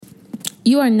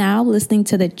You are now listening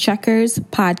to the Checkers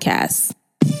Podcast.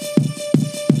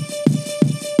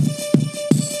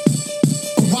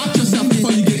 Watch yourself before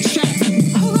you get checked.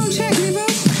 Who gonna check me, bro?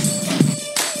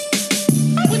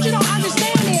 What you don't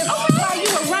understand is, while you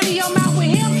were running your mouth with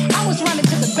him, I was running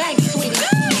to the bank, sweetie.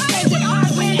 And then I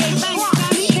ran a Trump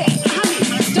check.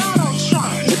 Donald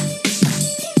Trump.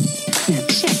 Now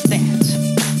check that.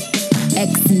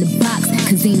 X in the box,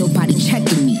 cause ain't nobody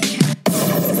checking me.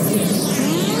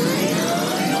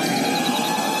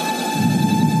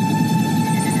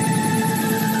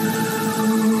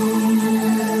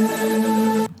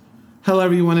 Hello,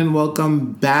 everyone, and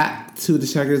welcome back to the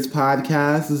Checkers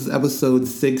Podcast. This is episode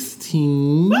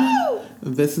 16. Woo!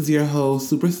 This is your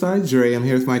host, Superstar Dre. I'm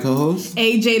here with my co-host,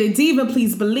 AJ the Diva.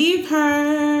 Please believe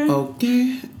her.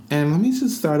 Okay, and let me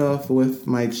just start off with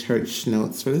my church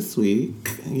notes for this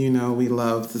week. You know, we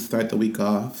love to start the week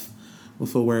off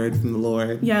with a word from the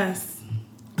Lord. Yes.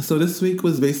 So this week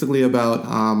was basically about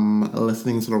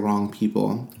listening to the wrong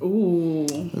people. Ooh.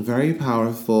 Very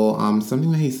powerful.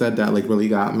 Something that he said that really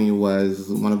got me was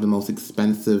one of the most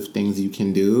expensive things you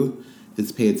can do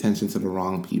is pay attention to the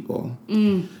wrong people.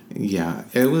 Yeah,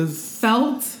 it was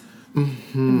Felt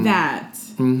that.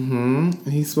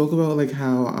 He spoke about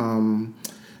how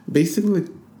basically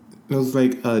there was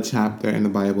a chapter in the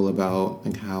Bible about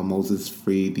how Moses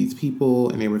freed these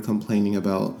people and they were complaining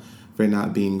about there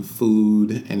not being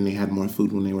food, and they had more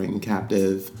food when they were in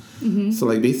captive.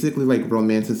 So basically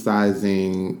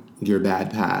romanticizing your bad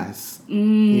past.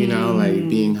 You know,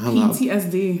 being hung up.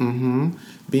 PTSD.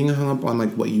 Being hung up on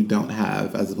what you don't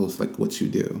have as opposed to what you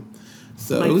do.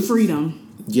 So it was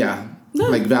freedom. Yeah.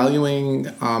 Valuing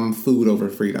food over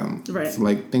freedom. Right. So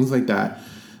things like that.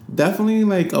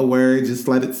 Definitely a word, just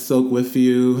let it soak with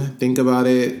you. Think about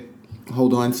it,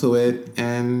 hold on to it,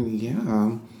 and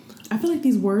yeah. I feel like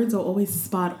these words are always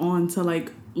spot on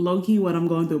to low-key what I'm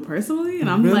going through personally. And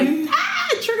I'm Really?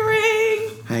 triggering.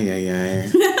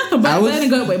 But in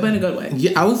a good way.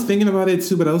 Yeah, I was thinking about it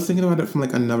too, but I was thinking about it from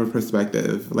another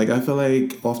perspective. I feel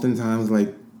oftentimes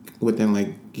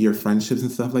within your friendships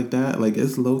and stuff like that,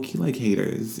 it's low-key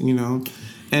haters, you know?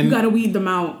 And You gotta weed them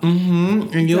out.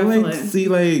 and you'll Definitely. see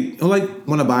you'll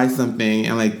want to buy something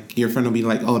and your friend will be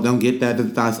oh, don't get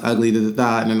that, that's ugly, and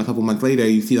then a couple months later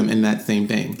you see them in that same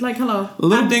thing. Hello.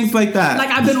 Little things like that.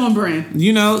 I've been on brand.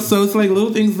 You know, so it's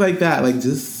little things like that.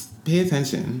 Just pay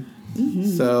attention.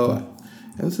 So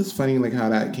it was just funny how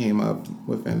that came up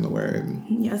within the word.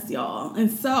 Yes, y'all. And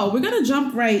so we're going to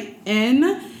jump right in.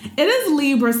 It is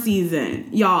Libra season.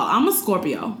 Y'all, I'm a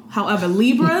Scorpio. However,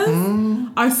 Libras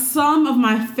are some of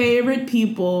my favorite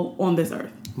people on this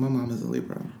earth. My mom is a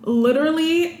Libra.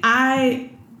 Literally,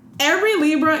 every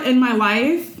Libra in my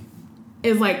life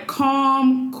is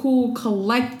calm, cool,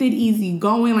 collected,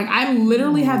 easygoing. I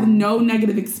literally have no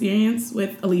negative experience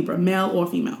with a Libra, male or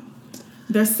female.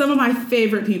 They're some of my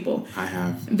favorite people. I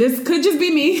have. This could just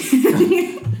be me.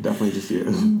 Definitely just you.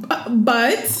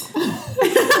 But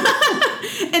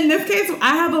in this case, we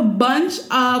have a bunch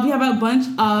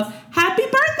of happy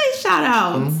birthday shout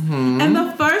outs. And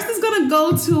the first is gonna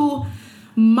go to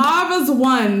Marva's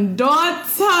one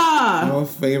daughter. Our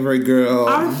favorite girl.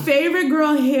 Our favorite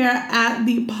girl here at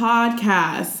the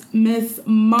podcast, Miss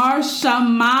Marsha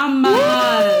Mama.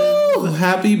 Woo!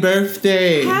 Happy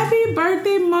birthday. Happy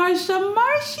birthday, Marsha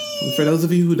Marshy. For those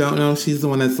of you who don't know, she's the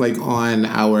one that's on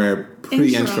our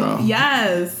pre-intro.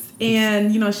 Yes.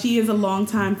 And, she is a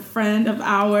longtime friend of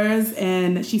ours,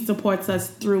 and she supports us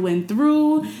through and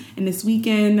through. And this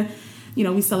weekend,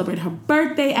 we celebrate her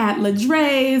birthday at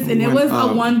Ladre's, and it was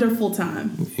a wonderful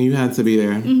time. You had to be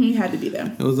there. You had to be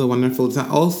there. It was a wonderful time.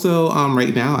 Also,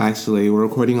 right now, actually, we're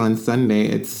recording on Sunday.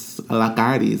 It's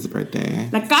Lacardi's birthday.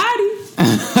 Lacardi.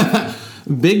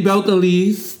 Big Belt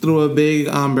Elise threw a big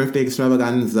birthday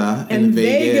extravaganza in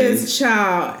Vegas,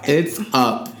 child. It's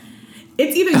up.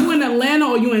 It's either you in Atlanta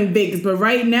or you in Vegas, but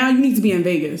right now you need to be in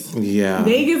Vegas. Yeah.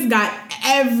 Vegas got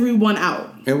everyone out.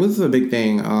 It was a big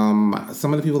thing.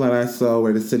 Some of the people that I saw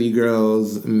were the City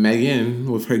Girls,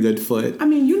 Megan with her good foot. I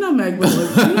mean, Meg was.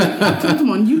 Come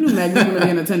on, you knew Meg was going to be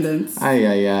in attendance.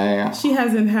 Yeah. She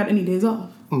hasn't had any days off.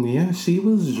 Yeah, she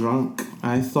was drunk.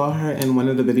 I saw her in one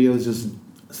of the videos just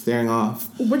staring off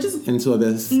into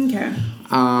abyss. Okay.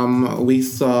 We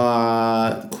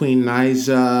saw Queen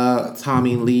Naija,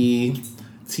 Tommy Lee,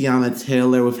 Tiana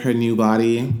Taylor with her new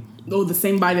body. Oh, the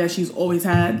same body that she's always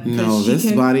had. No,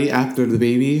 body after the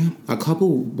baby. A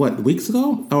couple, weeks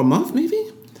ago? Or a month,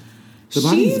 maybe? The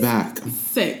body's back.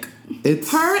 Sick. It's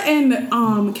her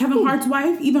and Kevin Hart's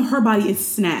wife, even her body is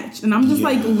snatched. And I'm just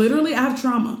literally, I have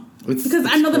trauma. Because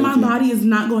I know that my body is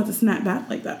not going to snap back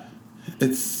like that.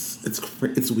 It's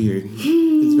it's weird.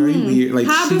 It's very weird. Like,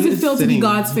 how does it feel to be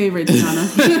God's favorite,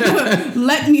 Tiana?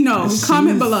 Let me know.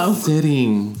 Comment below.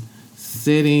 Sitting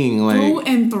like through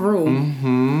and through.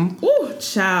 Mm-hmm. Ooh,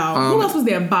 child. Who else was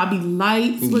there? Bobby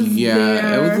Lights was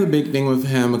there. It was a big thing with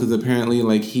him because apparently,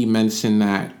 like, he mentioned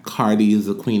that Cardi is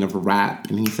the queen of rap,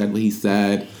 and he said what he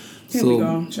said. Here we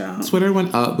go, child. Twitter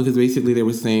went up because basically they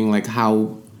were saying like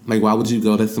how, like, why would you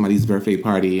go to somebody's birthday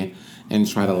party and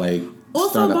try to like also,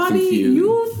 start up Bobby, some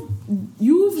feud?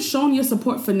 You've shown your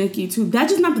support for Nicki too.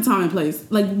 That's just not the time and place.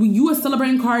 Like, you are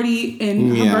celebrating Cardi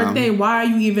and her birthday. Why are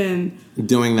you even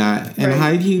doing that? And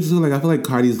high key too, like, I feel like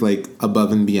Cardi's like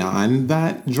above and beyond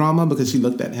that drama because she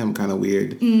looked at him kind of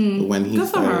weird when he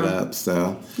started up.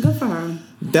 So good for her.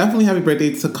 Definitely happy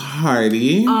birthday to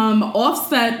Cardi.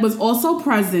 Offset was also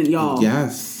present, y'all.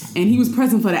 Yes. And he was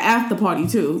present for the after party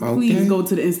too. Okay. Please go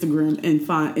to the Instagram and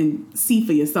find and see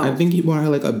for yourself. I think he bought her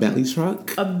like a Bentley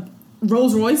truck. A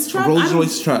Rolls Royce truck? Rolls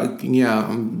Royce truck,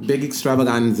 yeah. Big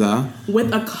extravaganza.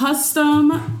 With a custom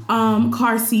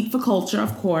car seat for culture,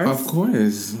 of course. Of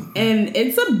course. And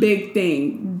it's a big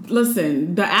thing.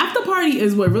 Listen, the after party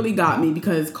is what really got me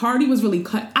because Cardi was really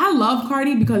I love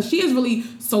Cardi because she is really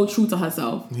so true to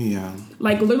herself. Yeah.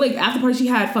 Like, literally, after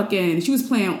party, she was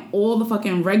playing all the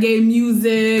fucking reggae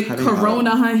music,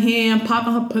 Corona her hand,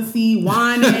 popping her pussy,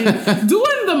 whining,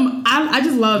 doing them. I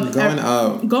just loved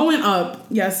Going up.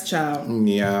 Yes, child.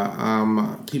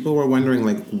 Yeah. People were wondering,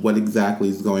 like, what exactly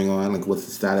is going on? Like, what's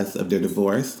the status of their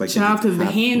divorce? Like, child, because the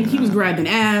hand, he was grabbing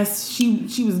ass.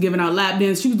 She was giving out lap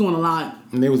dance. She was doing a lot.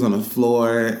 And they was on the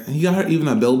floor. He got her even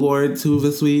a billboard, too,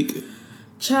 this week.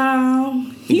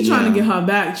 Child, he trying to get her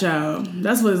back, child.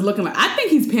 That's what it's looking like. I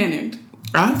think he's panicked.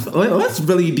 Let's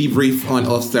really debrief on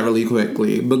Offset really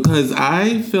quickly because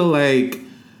I feel like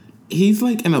he's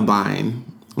like in a bind.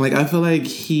 Like, I feel like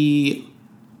he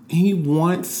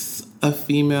wants a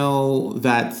female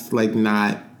that's like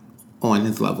not on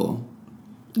his level.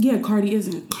 Yeah, Cardi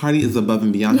isn't. Cardi is above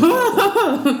and beyond his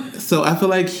level. So I feel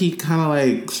like he kind of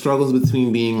like struggles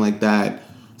between being like that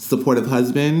supportive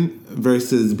husband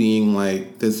versus being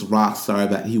like this rock star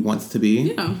that he wants to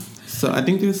be. Yeah. So I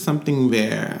think there's something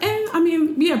there. And I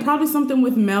mean, yeah, probably something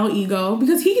with male ego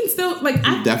because he can still like.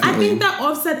 I think that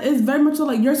Offset is very much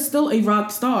like you're still a rock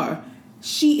star.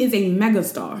 She is a mega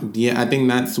star. Yeah, I think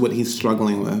that's what he's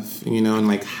struggling with, you know, and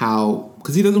like how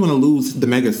because he doesn't want to lose the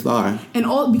mega star.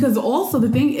 And because also the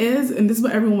thing is, and this is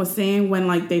what everyone was saying when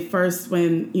like she first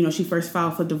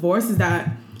filed for divorce is that,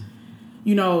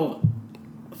 you know,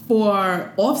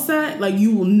 for Offset, like,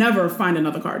 you will never find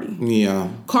another Cardi. Yeah.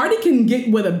 Cardi can get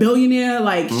with a billionaire.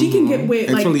 Like, she can get with,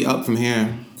 it's really up from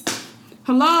here.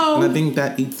 Hello? And I think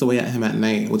that eats away at him at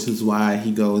night, which is why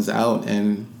he goes out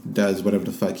and does whatever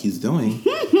the fuck he's doing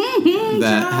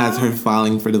that has her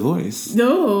filing for divorce.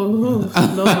 Oh,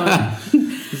 Lord.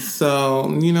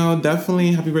 So, you know,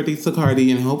 definitely happy birthday to Cardi,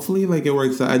 and hopefully, like, it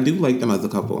works out. I do like them as a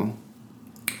couple.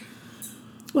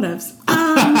 Whatevs.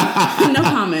 No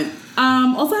comment.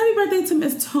 Also, happy birthday to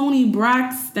Miss Toni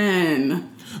Braxton.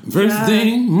 First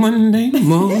thing Monday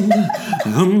morning,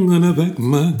 I'm gonna back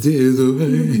my tears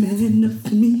away.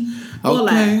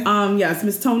 Okay. Yes,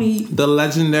 Miss Toni. The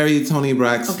legendary Toni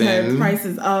Braxton. Okay, price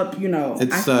is up, you know.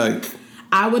 It's like...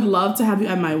 I would love to have you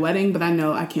at my wedding, but I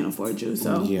know I can't afford you,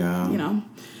 so... Yeah. You know.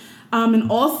 And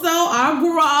also, our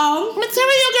girl,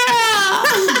 Material Girl,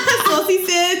 Saucy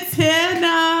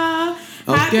Santana.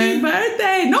 Okay. Happy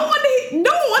birthday. No wonder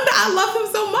I love him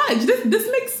so much. This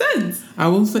makes sense. I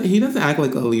will say, he doesn't act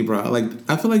like a Libra. Like,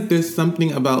 I feel like there's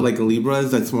something about, like,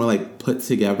 Libras that's more, like, put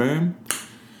together.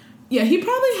 Yeah, he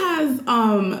probably has,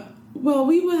 well,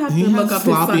 we would have to look up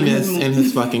sloppiness in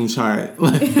his fucking chart.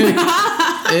 Like,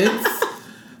 it's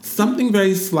something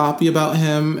very sloppy about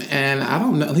him, and I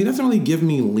don't know. He doesn't really give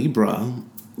me Libra.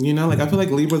 You know, like, I feel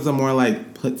like Libras are more,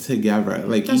 like, put together.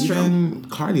 Like, that's even true.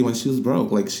 Cardi, when she was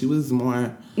broke, like, she was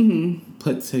more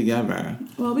put together.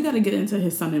 Well, we got to get into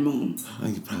his sun and moon.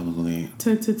 Like, probably.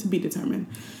 To be determined.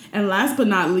 And last but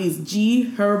not least,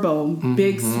 G Herbo,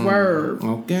 Big Swerve.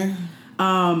 Okay.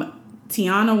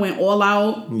 Tiana went all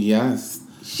out. Yes.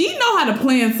 She know how to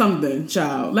plan something,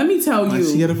 child. Let me tell you.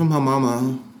 She got it from her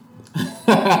mama.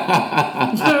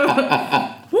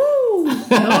 Woo!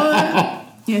 Lord.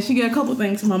 Yeah, she got a couple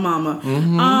things from her mama.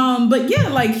 But yeah,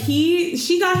 like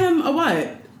she got him a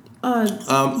what?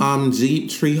 Jeep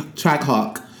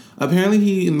Trackhawk. Apparently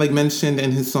he like mentioned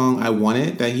in his song I Want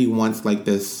It that he wants like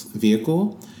this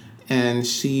vehicle. And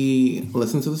she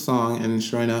listened to the song and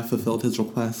sure enough fulfilled his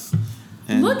request.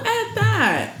 And look at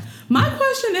that. My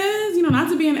question is, you know, not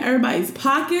to be in everybody's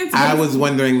pockets. I was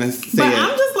wondering this. But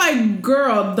I'm just like,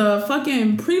 girl, the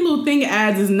fucking Prelude Thing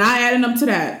ads is not adding up to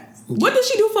that. What does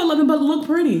she do for a living but look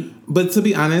pretty? But to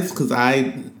be honest, because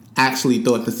I actually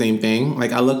thought the same thing.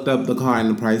 Like, I looked up the car and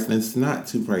the price, and it's not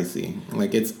too pricey.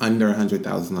 Like, it's under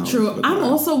 $100,000. True. I'm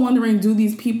also wondering, do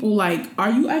these people, like, are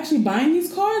you actually buying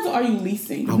these cars or are you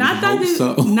leasing? Not that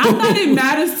it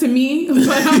matters to me, but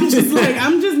I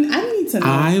need to know.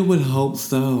 I would hope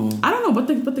so. I don't know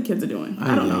what the kids are doing.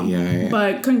 I don't know. Yeah.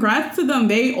 But congrats to them.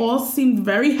 They all seemed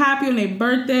very happy on their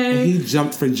birthday. He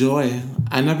jumped for joy.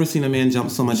 I never seen a man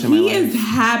jump so much in my life. He is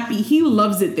happy. He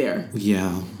loves it there.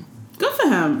 Yeah. Good for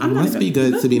him. It must be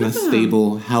good to be in a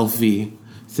stable, healthy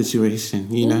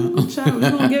situation, you know? Ooh, child,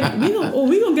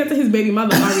 we gonna get to his baby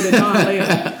mother, Ari the Dawn,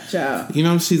 later. Child. You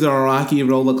know, she's a rocky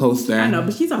roller coaster. I know,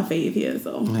 but she's our fave here,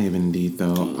 so. I have indeed,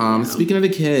 though. Speaking of the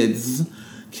kids,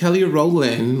 Kelly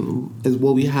Rowland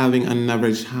will be having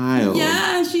another child.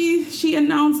 Yeah, she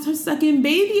announced her second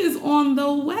baby is on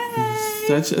the way.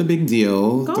 Such a big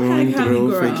deal. Go ahead, Kelly,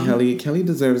 girl. For Kelly. Kelly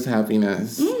deserves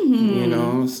happiness. Mm-hmm. You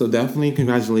know, so definitely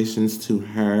congratulations to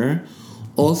her.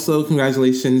 Also,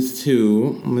 congratulations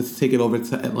to, let's take it over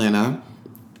to Atlanta,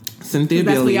 Cynthia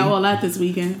Bailey. Best we all at this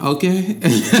weekend. Okay.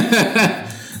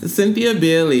 Cynthia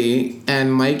Bailey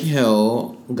and Mike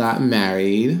Hill got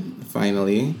married.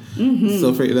 Finally. Mm-hmm.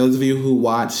 So for those of you who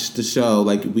watched the show,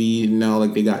 like, we know,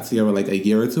 like, they got together like a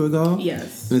year or two ago.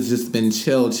 Yes. And it's just been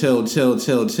chill. So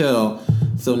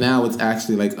now it's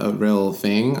actually like a real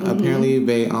thing. Mm-hmm. Apparently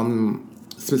they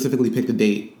specifically picked a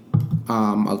date,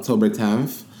 October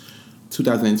 10th,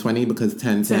 2020, because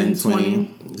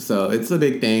 10/10/20. So it's a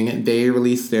big thing. They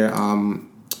released their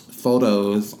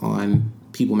photos on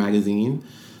People magazine.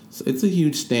 So it's a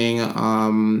huge thing.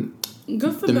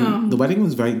 Good for them. The wedding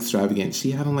was very extravagant.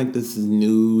 She had on like this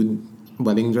nude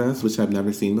wedding dress, which I've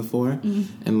never seen before,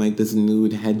 and like this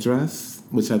nude headdress,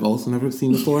 which I've also never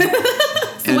seen before.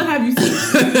 So what have you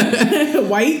seen?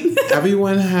 White?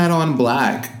 Everyone had on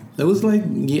black. It was like,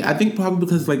 yeah, I think probably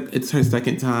because like it's her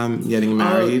second time getting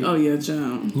married. Oh yeah,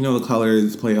 John. You know, the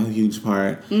colors play a huge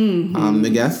part. Mm-hmm. The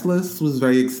guest list was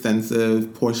very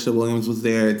extensive. Portia Williams was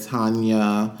there.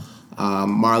 Tanya.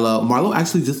 Marlo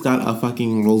actually just got a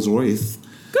fucking Rolls Royce.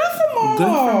 Good for Marlo. Good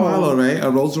for Marlo, right? A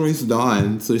Rolls Royce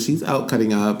Dawn. So she's out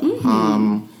cutting up.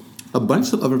 Mm-hmm. A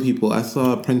bunch of other people. I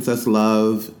saw Princess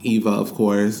Love, Eva, of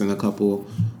course, and a couple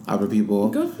other people.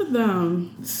 Good for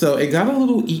them. So it got a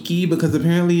little icky because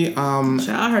apparently child,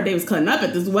 I heard they was cutting up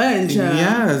at this wedding, child.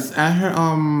 Yes. At her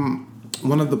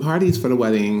one of the parties for the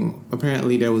wedding,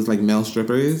 apparently there was like male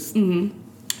strippers. Mm-hmm.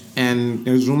 And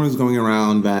there's rumors going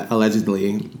around that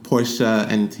allegedly Portia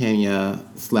and Tanya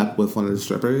slept with one of the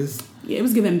strippers. Yeah, it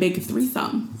was giving big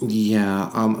threesome.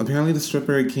 Yeah. Apparently the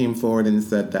stripper came forward and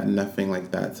said that nothing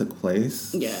like that took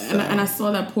place. Yeah, so. and I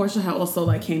saw that Portia had also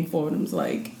like came forward and was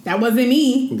like, that wasn't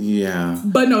me. Yeah.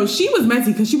 But no, she was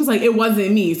messy because she was like, it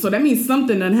wasn't me. So that means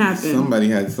something done happened. Somebody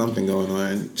had something going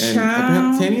on. And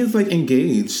apparently Tanya's like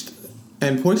engaged.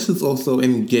 And Portia's also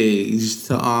engaged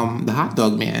to the hot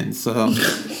dog man. So,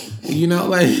 you know,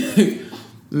 like...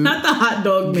 Not the hot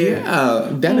dog man.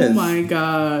 Yeah, Dennis. Oh, my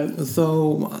God.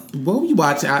 So, what we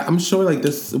watch, I'm sure, like,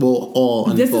 this will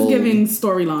all unfold. This is giving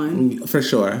storyline. For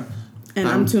sure. And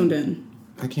I'm tuned in.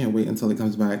 I can't wait until it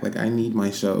comes back. Like, I need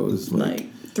my shows.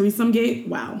 Like Threesome Gate?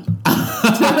 Wow.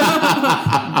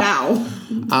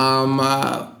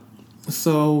 Wow.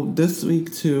 So this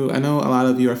week too, I know a lot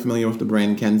of you are familiar with the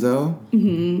brand Kenzo.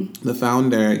 Mm-hmm. The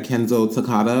founder, Kenzo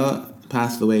Takada,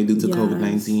 passed away due to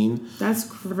COVID-19. That's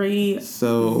crazy.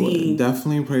 So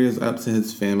definitely prayers up to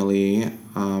his family.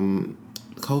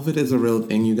 COVID is a real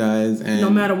thing, you guys. And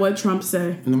no matter what Trump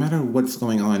say. No matter what's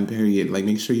going on, period. Like,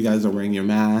 make sure you guys are wearing your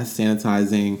mask,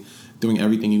 sanitizing, doing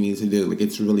everything you need to do. Like,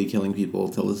 it's really killing people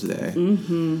till this day.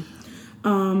 Mm-hmm.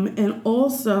 And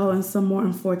also, in some more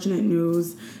unfortunate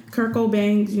news, Kurt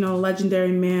Cobain, you know,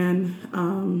 legendary man,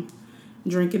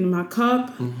 drinking in my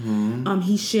cup. Mm-hmm.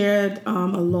 He shared a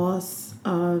loss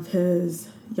of his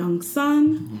young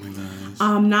son. Oh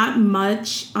my gosh. Not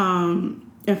much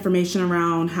information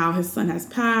around how his son has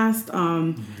passed.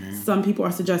 Some people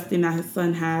are suggesting that his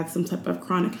son had some type of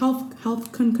chronic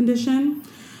health condition.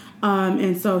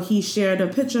 And so he shared a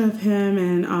picture of him,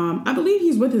 and I believe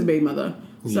he's with his baby mother.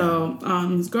 Yeah. So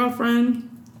his girlfriend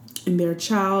and their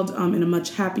child in a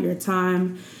much happier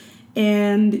time.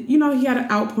 And, you know, he had an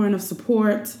outpouring of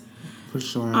support. For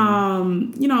sure.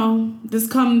 You know, this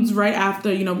comes right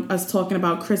after, you know, us talking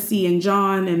about Chrissy and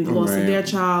John and the loss of their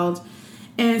child.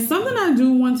 And something I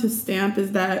do want to stamp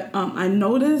is that I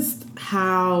noticed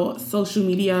how social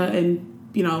media and,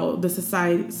 you know, the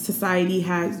society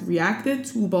has reacted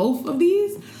to both of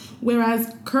these. Whereas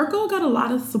Kirko got a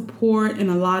lot of support and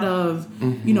a lot of,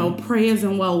 you know, prayers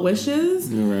and well wishes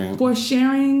for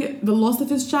sharing the loss of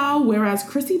his child, whereas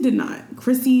Chrissy did not.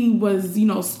 Chrissy was, you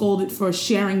know, scolded for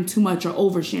sharing too much or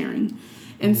oversharing.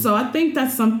 And so I think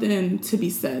that's something to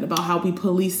be said about how we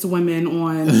police women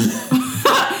on,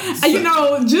 you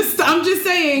know, I'm just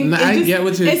saying. No, I get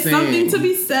what you're saying. It's something to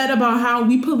be said about how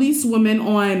we police women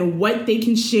on what they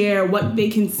can share, what they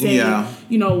can say,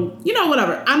 you know,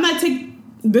 whatever. I'm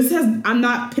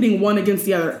not pitting one against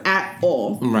the other at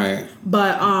all. Right.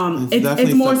 But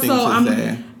it's more so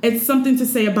it's something to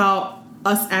say about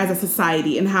us as a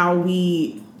society and how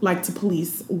we like to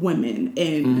police women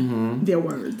in their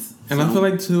words. And I feel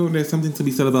like too there's something to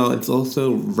be said about it's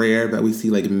also rare that we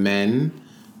see like men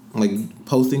like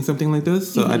posting something like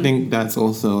this. So I think that's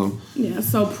also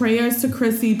so prayers to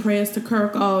Chrissy, prayers to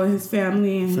Kirko and his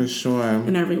family and, for sure.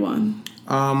 And everyone.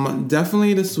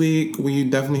 Definitely this week, we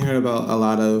definitely heard about a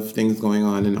lot of things going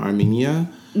on in Armenia.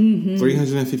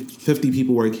 350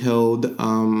 people were killed.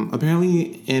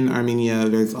 Apparently in Armenia,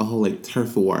 there's a whole like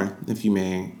turf war, if you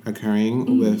may,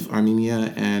 occurring with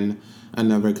Armenia and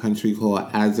another country called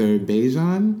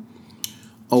Azerbaijan.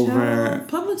 Over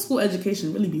public school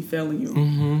education really be failing you.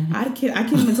 I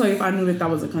can't even tell you if I knew that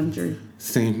was a country.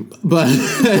 Same, but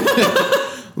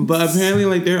but apparently,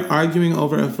 like, they're arguing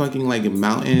over a fucking, like,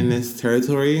 mountainous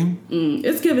territory.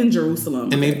 It's given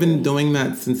Jerusalem. And they've been doing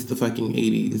that since the fucking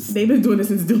 80s. They've been doing it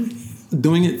since doing it.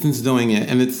 Doing it since doing it,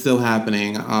 and it's still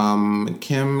happening.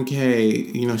 Kim K,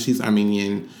 you know, she's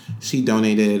Armenian. She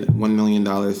donated $1 million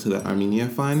to the Armenia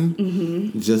Fund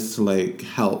just to, like,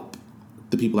 help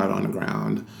the people out on the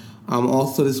ground.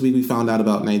 Also, this week we found out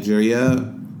about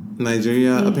Nigeria.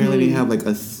 Apparently they have, like,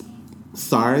 a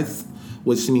SARS,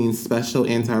 which means Special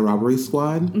Anti-Robbery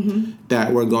Squad,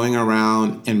 that were going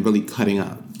around and really cutting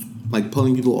up. Like,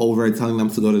 pulling people over, telling them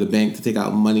to go to the bank to take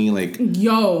out money, like...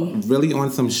 Really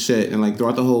on some shit. And, like,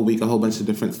 throughout the whole week, a whole bunch of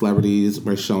different celebrities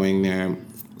were showing their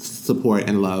support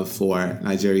and love for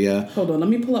Nigeria. Hold on, let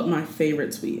me pull up my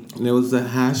favorite tweet. And there was a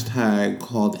hashtag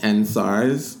called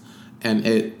EndSARS, and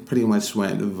it pretty much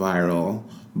went viral.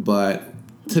 But...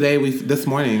 this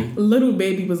morning... Little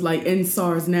Baby was like, in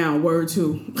SARS now, word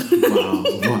two.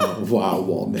 Wow,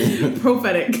 Walden.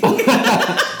 Prophetic.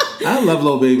 I love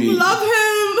Lil Baby. Love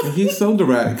him. He's so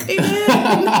direct.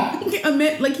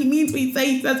 Admit, like, he means what he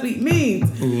says, that's what he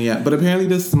means. Yeah, but apparently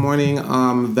this morning,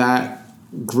 that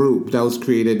group that was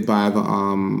created by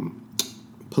the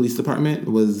police department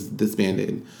was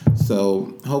disbanded.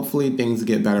 So hopefully things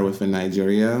get better within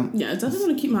Nigeria. Yeah, I definitely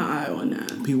want to keep my eye on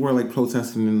that. People were like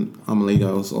protesting in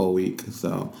Lagos all week,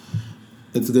 so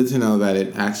it's good to know that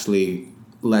it actually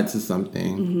led to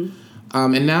something.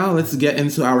 And now let's get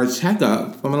into our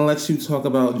checkup. I'm gonna let you talk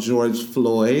about George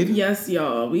Floyd. Yes,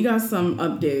 y'all, we got some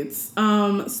updates.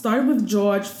 Starting with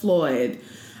George Floyd.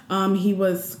 He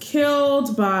was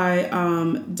killed by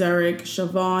Derek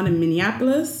Chauvin in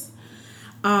Minneapolis.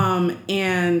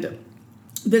 And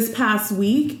this past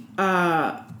week,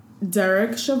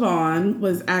 Derek Chauvin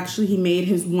he made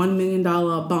his $1 million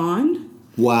bond.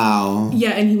 Wow.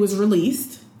 Yeah, and he was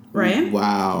released, right?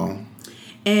 Wow.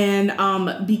 And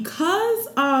because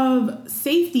of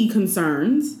safety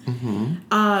concerns,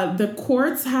 the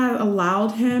courts had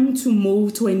allowed him to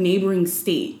move to a neighboring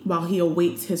state while he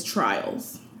awaits his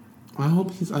trials. I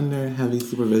hope he's under heavy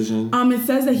supervision. It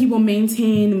says that he will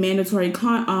maintain mandatory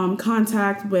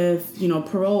contact with,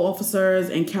 parole officers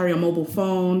and carry a mobile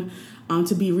phone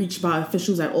to be reached by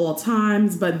officials at all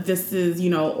times. But this is,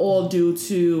 all due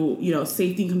to,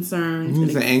 safety concerns.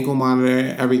 He's an ankle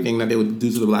monitor, everything that they would do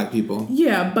to the black people.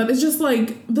 Yeah, but it's just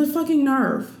like the fucking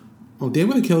nerve. Oh, they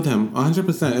would have killed him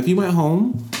 100%. If he went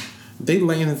home, they'd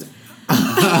lay in his...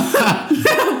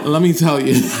 Let me tell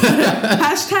you.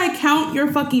 Hashtag count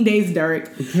your fucking days,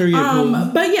 Derek. Period.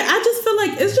 But yeah, I just feel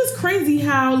like it's just crazy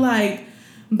how like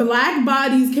black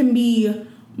bodies can be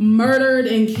murdered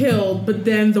and killed, but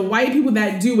then the white people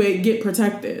that do it get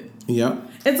protected. Yep.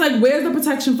 It's like, where's the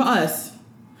protection for us?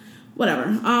 Whatever.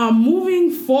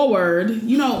 Moving forward,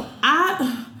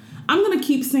 I'm gonna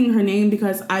keep saying her name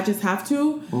because I just have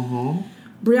to.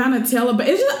 Breonna Taylor, but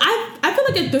it's just I feel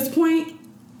like at this point,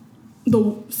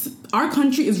 our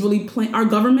country is really our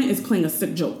government is playing a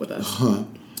sick joke with us.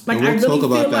 Like, I really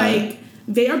feel like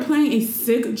they are playing a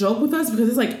sick joke with us because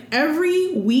it's like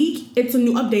every week it's a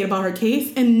new update about her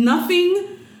case and nothing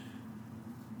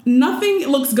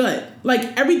looks good.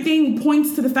 Like, everything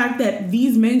points to the fact that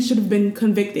these men should have been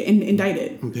convicted and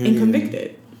indicted and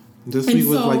convicted. This week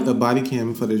was like the body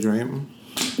cam footage, right?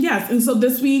 Yes, and so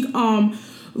this week,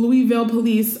 Louisville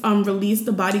police released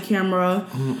the body camera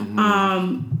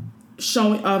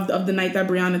showing of the night that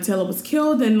Breonna Taylor was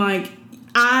killed, and like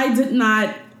I did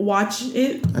not watch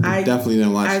it. I definitely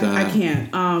didn't watch that. I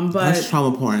can't. But that's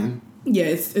trauma porn. Yeah,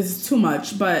 it's too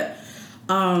much. But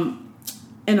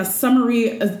in a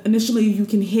summary, initially you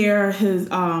can hear his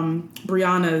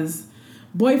Breonna's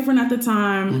boyfriend at the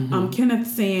time, Kenneth,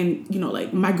 saying, you know,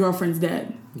 like, my girlfriend's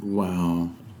dead. Wow.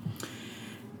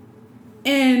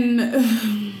 And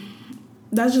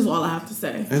that's just all I have to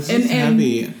say. It's just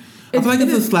heavy. I feel like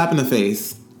it's a slap in the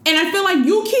face. And I feel like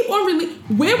you keep on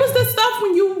where was this stuff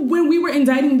when we were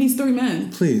indicting these three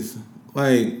men? Please.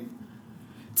 Like,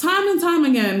 time and time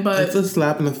again, but it's a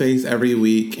slap in the face every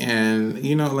week, and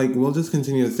you know, like, we'll just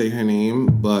continue to say her name,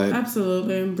 but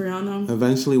absolutely, Breonna.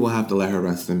 Eventually, we'll have to let her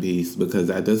rest in peace, because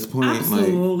at this point,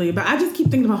 absolutely. But I just keep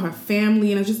thinking about her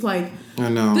family, and it's just like, I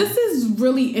know this is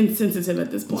really insensitive at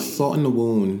this point. Salt in the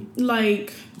wound,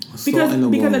 like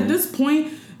because at this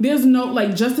point, there's no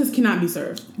like justice cannot be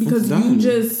served because you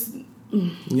just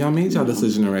y'all made y'all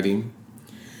decision already.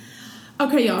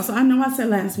 Okay, y'all. So I know I said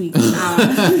last week.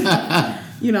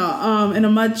 You know, in a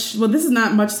much, well, this is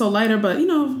not much so lighter, but you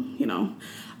know,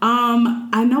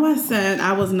 I know I said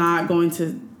I was not going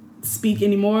to speak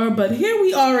anymore, but here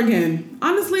we are again.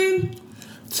 Honestly,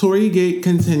 Tory Gate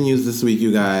continues this week,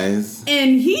 you guys.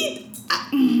 And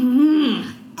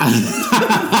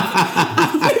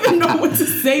I don't even know what to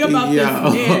say about this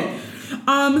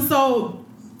man. So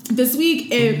this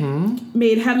week it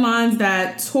made headlines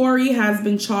that Tory has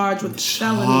been charged with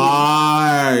felony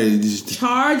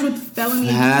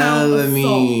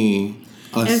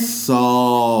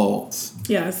assault.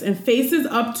 Yes, and faces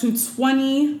up to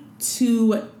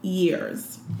 22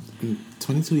 years.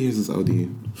 22 years is OD.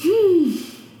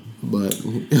 But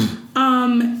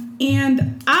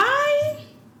and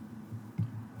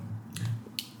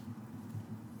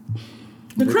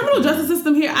the criminal justice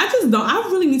system here, I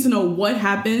really need to know what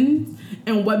happened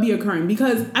and what be occurring,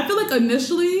 because I feel like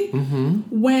initially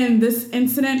when this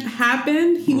incident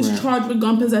happened, he was charged with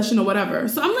gun possession or whatever.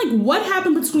 So I'm like, what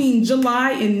happened between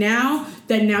July and now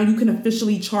that now you can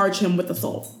officially charge him with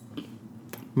assault?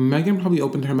 Megan probably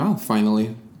opened her mouth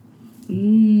finally.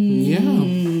 Yeah,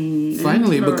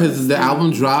 finally, because the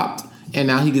album dropped and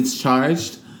now he gets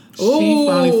charged. She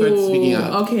finally started speaking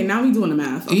up. Okay, now we doing the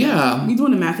math. Okay. Yeah. We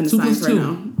doing the math and the science right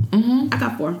now. I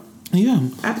got 4. Yeah.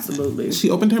 Absolutely. She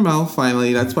opened her mouth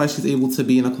finally. That's why she's able to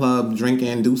be in a club,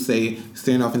 drinking,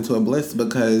 staring off into a bliss,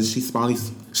 because she finally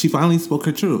spoke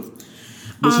her truth.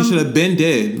 But she should have been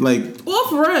dead. Like,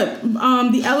 off rip.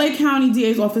 The LA County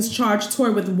DA's office charged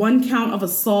Tory with 1 count of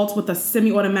assault with a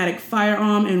semi-automatic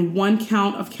firearm and 1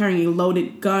 count of carrying a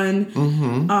loaded gun,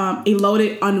 a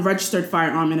loaded unregistered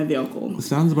firearm in a vehicle.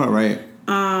 Sounds about right.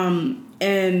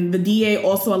 And the DA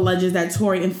also alleges that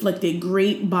Tory inflicted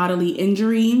great bodily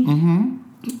injury.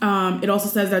 It also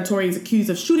says that Tory is accused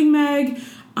of shooting Meg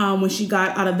when she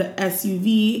got out of the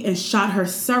SUV and shot her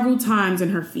several times in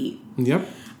her feet. Yep.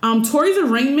 Tory's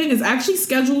arraignment is actually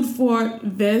scheduled for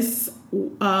this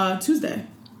Tuesday.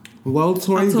 Well,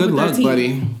 Tory, October good luck, 13th.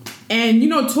 buddy. And you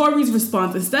know Tory's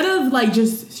response, instead of like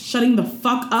just shutting the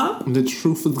fuck up, the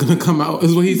truth is gonna come out,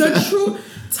 is what he said.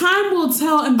 Time will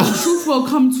tell, and the truth will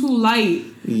come to light.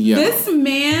 Yeah. This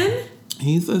man,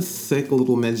 he's a sick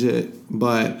little midget,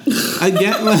 but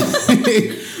again,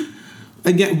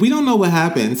 we don't know what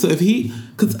happened. So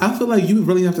because I feel like you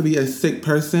really have to be a sick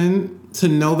person to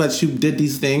know that you did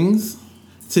these things,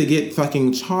 to get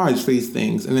fucking charged for these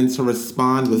things, and then to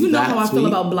respond with that. You know how I feel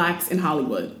about blacks in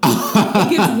Hollywood. It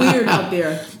gets weird out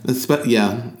there.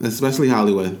 Especially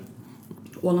Hollywood.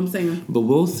 Well, I'm saying. But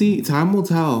we'll see. Time will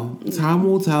tell. Time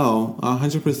will tell,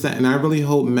 100%. And I really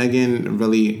hope Megan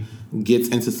really gets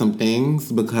into some things,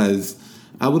 because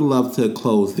I would love to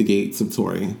close the gates of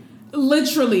Tory.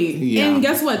 Literally. Yeah. And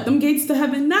guess what? Them gates to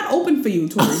heaven not open for you,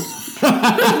 Tory.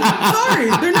 Sorry,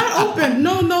 they're not open.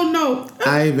 No.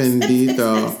 Ivan D,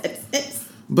 though.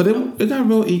 But it got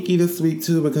real icky this week,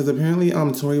 too, because apparently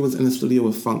Tory was in the studio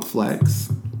with Funk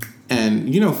Flex.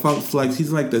 And, you know, Funk Flex,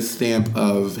 he's like the stamp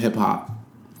of hip-hop.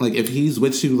 Like, if he's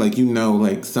with you, like, you know,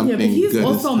 like, something good is coming. Yeah,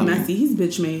 but he's also messy. He's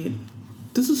bitch-made.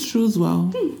 This is true as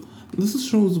well.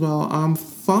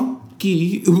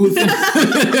 Funky was...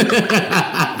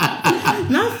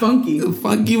 Not Funky.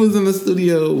 Funky was in the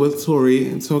studio with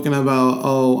Tory talking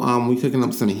about, we cooking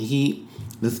up some heat.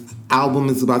 This album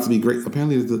is about to be great.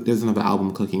 Apparently, there's another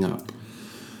album cooking up.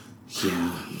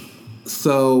 Yeah.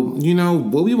 So, you know,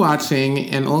 we'll be watching.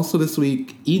 And also this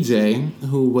week, EJ,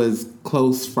 who was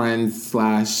close friends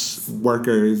 /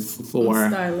 workers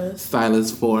for...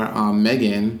 Stylist for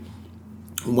Megan,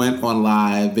 went on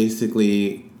live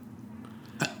basically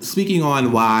speaking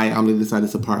on why they decided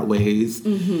to part ways,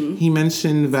 he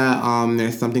mentioned that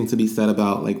there's something to be said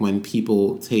about like when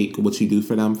people take what you do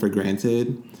for them for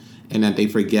granted, and that they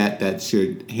forget that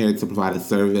you're here to provide a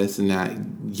service and that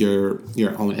you're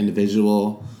your own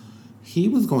individual. He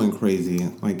was going crazy.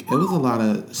 Like, it was a lot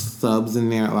of subs in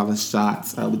there, a lot of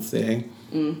shots, I would say.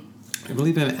 It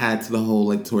really didn't add to the whole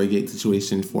like Tory Gate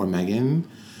situation for Megan,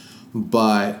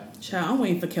 but child, I'm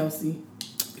waiting for Kelsey.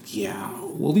 Yeah,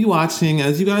 we'll be watching.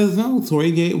 As you guys know,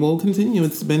 Tory Gate will continue.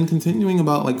 It's been continuing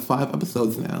about like 5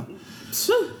 episodes now.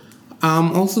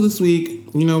 Also this week,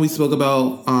 we spoke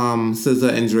about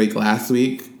SZA and Drake last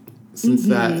week. Since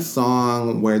that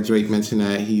song where Drake mentioned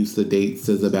that he used to date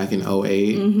SZA back in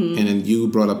 2008, and then you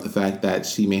brought up the fact that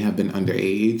she may have been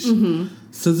underage.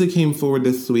 SZA came forward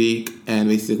this week and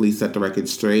basically set the record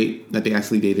straight that they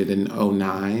actually dated in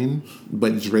 2009,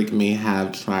 but Drake may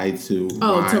have tried to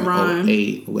rhyme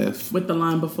 2008 with the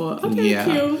line before. Okay,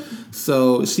 cute.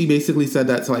 So she basically said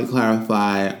that to like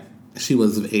clarify she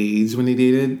was of age when they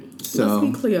dated. So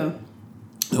let's be clear.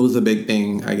 It was a big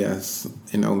thing, I guess,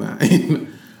 in 2009.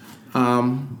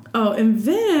 And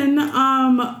then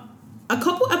a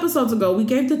couple episodes ago, we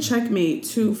gave the checkmate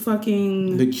to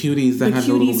fucking the cuties that had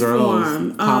the little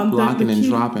girls pop, locking, and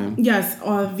dropping. Yes,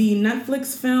 the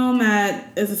Netflix film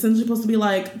that is essentially supposed to be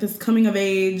like this coming of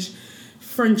age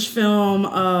French film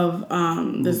of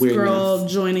this Weirdness. girl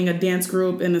joining a dance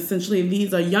group, and essentially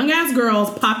these are young ass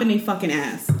girls popping their fucking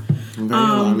ass. Very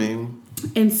alarming.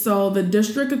 And so the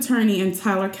district attorney in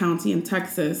Tyler County in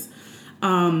Texas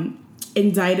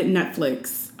indicted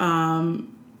Netflix,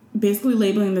 basically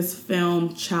labeling this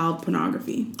film child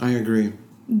pornography. I agree.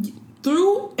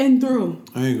 Through and through.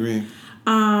 I agree.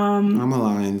 I'm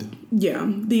aligned. Yeah.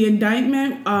 The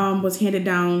indictment was handed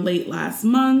down late last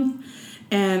month.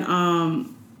 And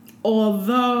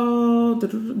although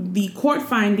the court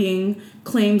finding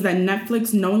claims that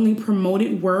Netflix knowingly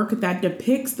promoted work that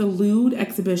depicts the lewd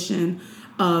exhibition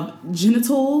of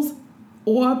genitals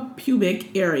or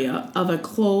pubic area of a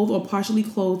clothed or partially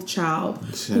clothed child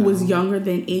who was younger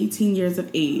than 18 years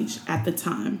of age at the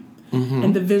time.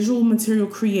 And the visual material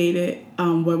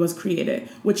was created,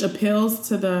 which appeals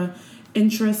to the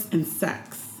interest in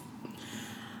sex.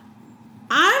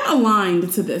 I'm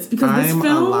aligned to this because this film...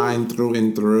 I'm aligned through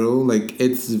and through. Like,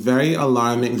 it's very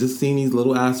alarming just seeing these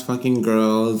little ass fucking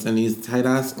girls and these tight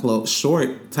ass clothes,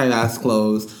 short tight ass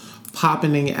clothes,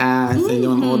 popping their ass and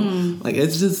doing all... Like,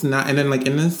 it's just not... And then, like,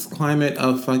 in this climate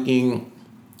of fucking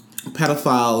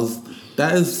pedophiles,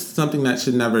 that is something that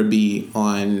should never be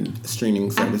on streaming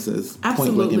services.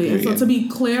 Absolutely. And so to be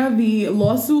clear, the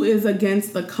lawsuit is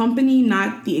against the company,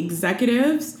 not the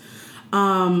executives,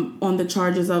 on the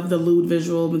charges of the lewd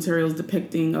visual materials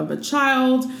depicting of a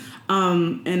child.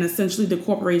 And essentially the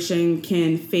corporation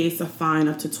can face a fine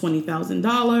up to $20,000.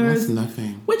 That's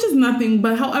nothing. Which is nothing.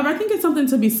 But however, I think it's something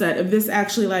to be said if this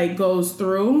actually like goes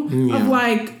through of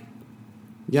like...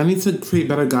 Y'all need to create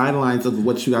better guidelines of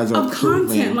what you guys are approving.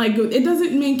 Content. Like, it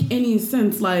doesn't make any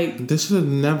sense. Like, this should have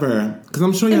never... Because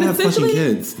I'm sure y'all have fucking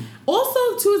kids.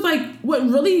 Also, too, is like, what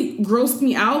really grossed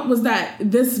me out was that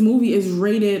this movie is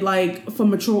rated, like, for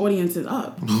mature audiences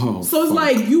up. Oh, so it's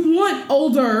like, you want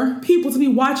older people to be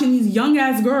watching these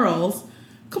young-ass girls.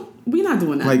 We're not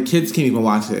doing that. Like, kids can't even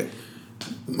watch it.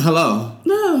 Hello.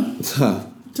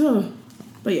 Duh.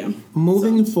 But yeah.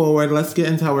 Moving forward, let's get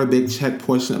into our big check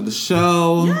portion of the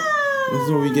show. Yes. This is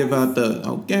where we give out the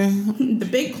the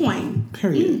big coin.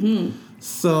 Period.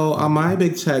 So my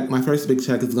first big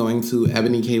check is going to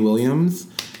Ebony K. Williams.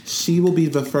 She will be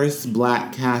the first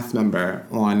black cast member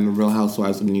on Real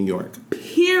Housewives of New York.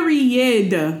 Period.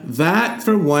 That,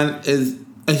 for one, is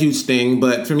a huge thing,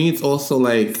 but for me, it's also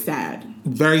like... sad.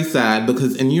 Very sad,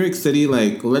 because in New York City,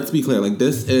 like, let's be clear, like,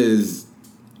 this is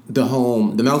the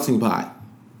melting pot.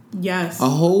 Yes. A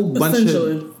whole bunch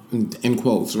of... In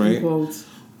quotes, right? In quotes.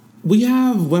 We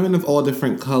have women of all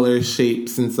different colors,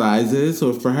 shapes, and sizes.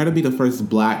 So for her to be the first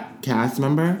black cast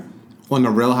member on The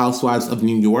Real Housewives of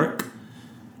New York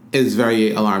is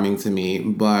very alarming to me.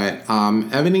 But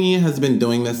Ebony has been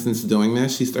doing this since doing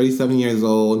this. She's 37 years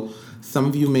old. Some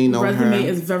of you may know her. Resume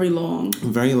is very long.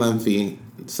 Very lengthy.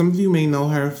 Some of you may know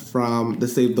her from the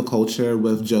Save the Culture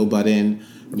with Joe Budden,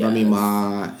 Remy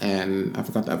Ma, and I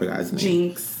forgot the other guy's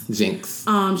name. Jinx.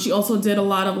 She also did a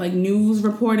lot of like news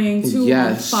reporting too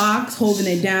on Fox, holding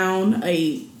it down,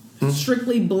 a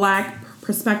strictly black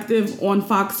perspective on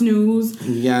Fox News.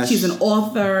 Yes. She's an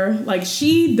author. Like,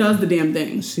 she does the damn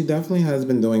thing. She definitely has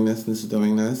been doing this since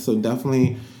doing this. So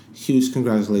definitely huge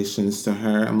congratulations to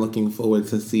her. I'm looking forward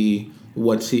to see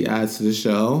what she adds to the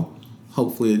show.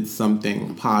 Hopefully it's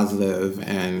something positive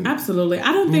and... Absolutely.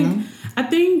 I don't think... I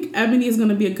think Ebony is going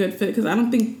to be a good fit because I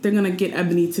don't think they're going to get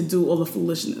Ebony to do all the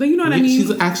foolishness. Like, you know what I mean?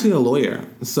 She's actually a lawyer,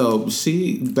 so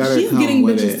she better She's come getting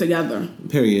with bitches it. together.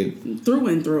 Period. Through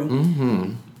and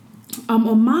through.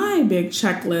 On my big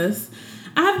checklist,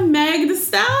 I have Meg Thee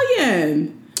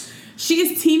Stallion. She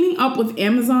is teaming up with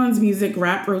Amazon's music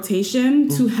rap rotation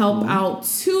to help out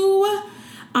 2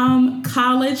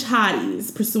 college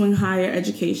hotties pursuing higher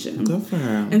education. Good for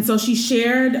her. And so she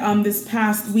shared this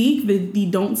past week the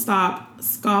Don't Stop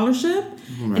Scholarship,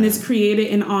 and it's created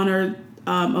in honor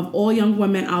of all young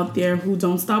women out there who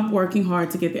don't stop working hard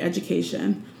to get their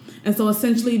education. And so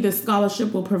essentially this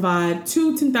scholarship will provide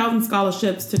 2 10,000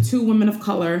 scholarships to 2 women of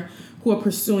color who are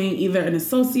pursuing either an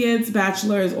associate's,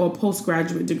 bachelor's, or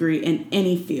postgraduate degree in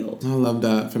any field. I love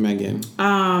that for Megan.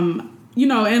 You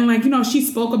know, and like, you know, she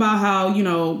spoke about how, you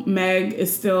know, Meg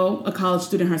is still a college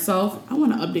student herself. I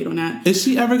want to update on that. Is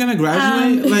she ever gonna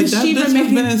graduate? Like that she bitch has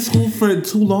remains- been in school for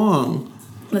too long.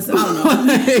 Listen, I don't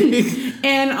know.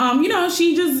 And, you know,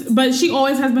 but she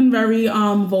always has been very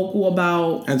vocal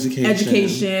about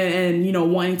education and, you know,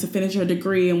 wanting to finish her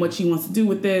degree and what she wants to do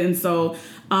with it. And so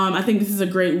I think this is a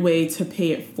great way to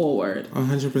pay it forward.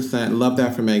 100%. Love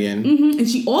that for Megan. And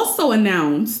she also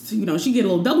announced, you know, she get a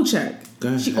little double check.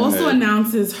 She also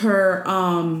announces her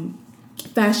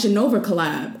Fashion Nova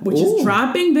collab, which is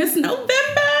dropping this November.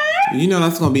 You know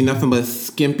that's gonna be nothing but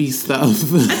skimpy stuff.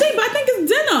 I think it's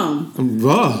denim.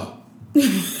 Ugh.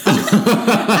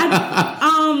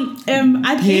 And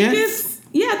I think Pants?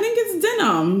 I think it's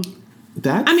denim.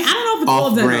 That's I mean, I don't know if it's all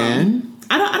denim. off-brand.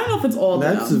 I don't know if it's all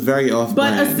denim. That's very off-brand.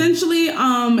 But essentially,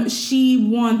 she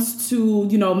wants to,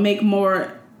 you know, make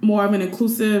more of an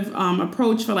inclusive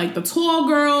approach for like the tall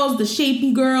girls, the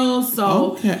shapy girls.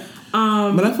 So Okay.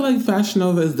 But I feel like Fashion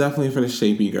Nova is definitely for the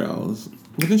shapy girls.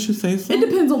 Didn't you say so? it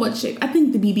depends on what shape. I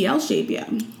think the BBL shape, yeah.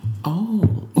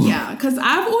 Oh. Yeah, because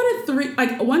I've ordered 3.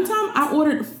 Like one time, I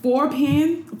ordered 4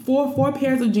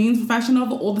 pairs of jeans for Fashion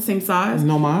Nova, all the same size.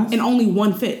 No mas? And only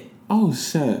one fit. Oh,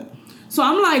 shit. So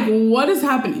I'm like, what is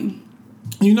happening?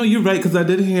 You know, you're right, because I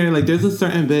did hear, like, there's a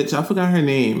certain bitch, I forgot her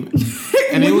name.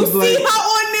 And when it was you like, see her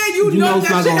on there, you know it's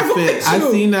that not shit gonna ever fit. fit I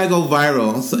you. seen that go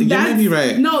viral. So you may be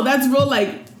right. No, that's real,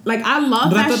 like I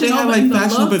love But I Fashion thought they had, Nova like, and the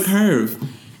Fashion Nova looks. curve.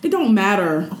 It don't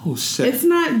matter. Oh, shit. It's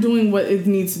not doing what it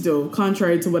needs to do,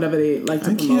 contrary to whatever they like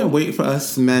to I promote. can't wait for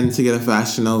us men to get a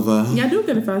Fashion Nova. Yeah, I do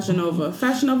get a Fashion Nova.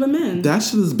 Fashion Nova men. That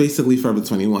shit is basically Forever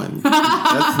 21.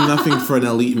 That's nothing for an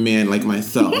elite man like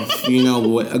myself. You know,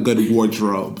 with a good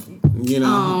wardrobe. You know?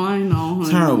 Oh, I know, honey.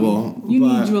 Terrible. You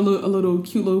but- need you a little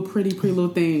cute, little pretty little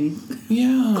thing.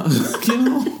 Yeah. You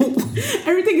know?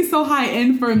 Everything is so high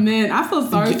end for men. I feel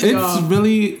sorry for y'all. It's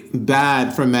really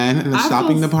bad for men in the I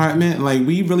shopping feel- department. Like,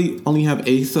 we really only have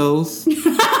ASOS.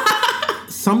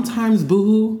 Sometimes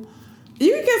Boohoo.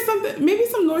 You can get something, maybe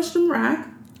some Nordstrom Rack.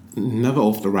 Never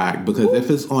off the rack. Because if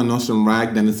it's on Nordstrom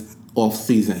Rack, then it's off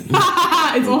season.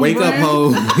 It's on Wake up, brand.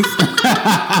 ho.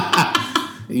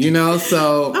 You know,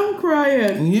 so... I'm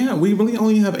crying. Yeah, we really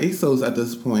only have ASOS at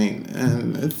this point,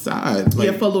 and it's sad. Like,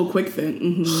 Yeah, for a little quick fit.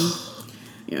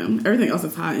 Yeah, everything else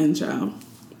is high end, child.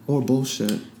 or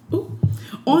bullshit. Ooh.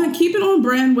 Keeping on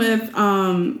brand with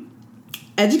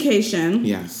education.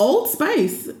 Yes. Old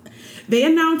Spice. They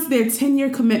announced their 10-year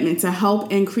commitment to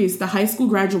help increase the high school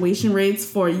graduation rates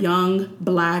for young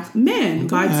black men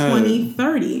by Good.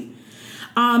 2030.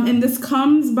 And this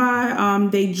comes by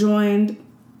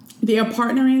they are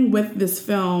partnering with this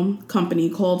film company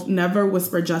called Never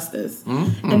Whisper Justice.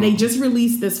 And they just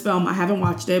released this film. I haven't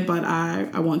watched it, but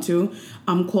I want to.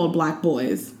 Called Black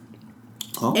Boys.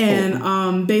 Oh.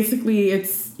 And basically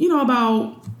it's, you know,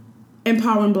 about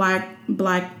empowering black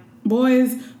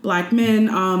boys, black men,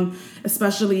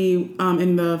 especially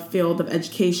in the field of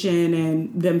education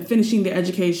and them finishing their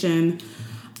education.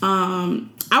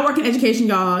 I work in education,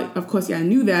 y'all. Of course, yeah, I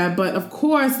knew that. But of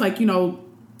course, like, you know,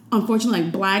 unfortunately,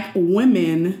 like black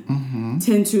women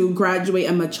tend to graduate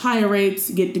at much higher rates,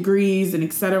 get degrees, and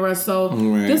etc. So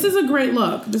this is a great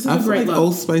look. This is I a feel great like look.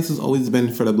 Old Spice has always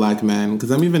been for the black man. Because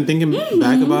I'm even thinking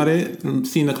back about it. I'm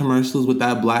seeing the commercials with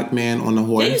that black man on the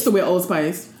horse. They used to wear Old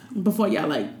Spice before y'all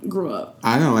like grew up.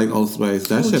 I don't like Old Spice.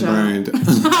 That shit child. burned.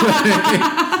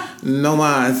 No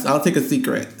mas. I'll take a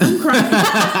secret.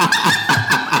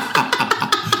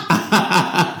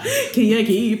 Can you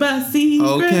keep a secret?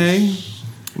 Okay.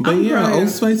 But I'm yeah, crying. Old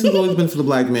Spice has always been for the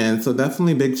black man. So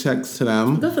definitely big checks to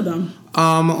them. Good for them.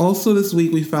 Also this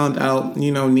week we found out,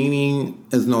 you know, Nene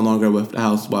is no longer with the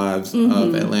Housewives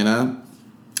of Atlanta.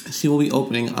 She will be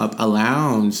opening up a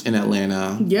lounge in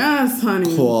Atlanta Yes,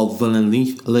 honey. called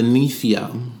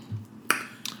Lenithia.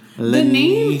 The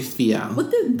name? Lenithia.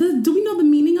 What do we know the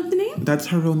meaning of the name? That's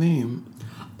her real name.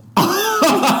 Oh,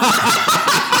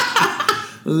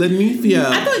 Lanifia.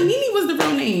 I thought Nene was the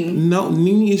real name. No,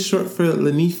 Nene is short for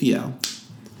Lanifia.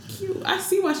 Cute. I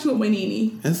see why she went with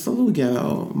Nene. It's a little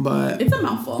ghetto, but It's a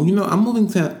mouthful. you know, I'm moving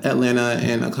to Atlanta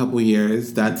in a couple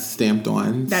years. That's stamped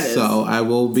on. That is. So I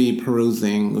will be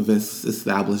perusing this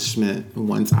establishment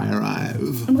once I arrive.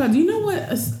 Oh my god, do you know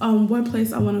what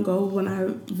place I want to go when I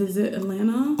visit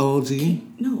Atlanta? OG?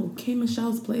 No, K.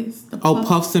 Michelle's place. The Oh,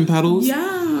 Puffs and Petals?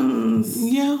 Yes.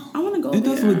 Yeah. I want to go It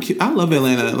there. does look cute. I love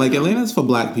Atlanta. Like, Atlanta's for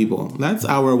black people. That's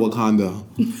our Wakanda.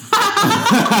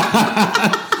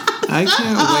 I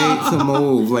can't wait to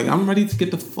move. Like, I'm ready to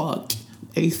get the fuck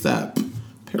ASAP.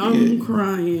 I'm Period.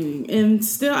 crying. And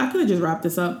still, I could have just wrapped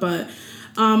this up, but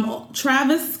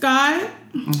Travis Scott,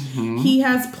 he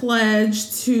has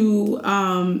pledged to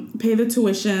pay the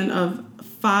tuition of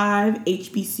 5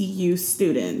 HBCU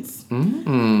students.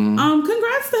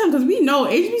 Congrats to him, because we know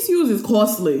HBCUs is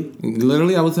costly.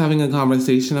 Literally, I was having a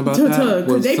conversation about that Because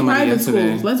with they somebody private yesterday.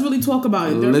 schools. Let's really talk about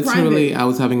it. They're Literally, private. I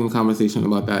was having a conversation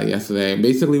about that yesterday.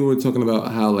 Basically, we were talking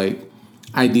about how, like,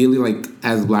 ideally, like,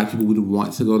 as black people, we would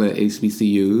want to go to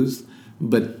HBCUs,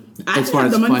 but I as didn't far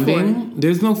have as the money for funding,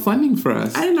 there's no funding for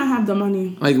us. I did not have the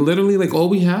money. Like, literally, like, all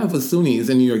we have is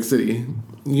SUNYs in New York City.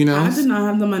 You know? I did not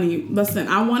have the money. Listen,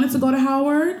 I wanted to go to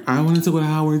Howard, I wanted to go to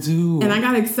Howard, too. and I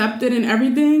got accepted and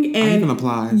everything. And even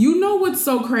applied. You know what's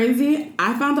so crazy?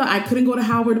 I found out I couldn't go to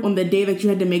Howard on the day that you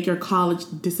had to make your college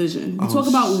decision. You talk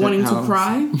about shit wanting house. to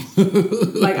cry.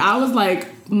 Like, I was like,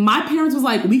 my parents was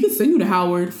like, we could send you to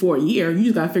Howard for a year. You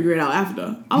just got to figure it out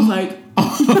after. I was like,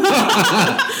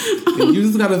 You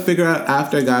just gotta figure out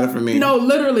after I got it from me. no,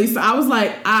 literally. So I was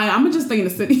like, I'm going to just stay in the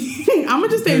city. I'm going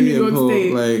to just stay in New York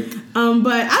State. Like,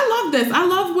 But I love this. I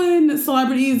love when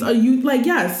celebrities are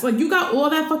yes, like you got all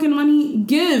that fucking money,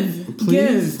 give.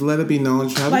 please let it be known.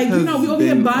 Travis Like, you know, we over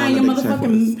here been buying on your the big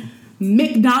motherfucking checklist.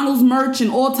 McDonald's merch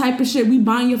and all type of shit. We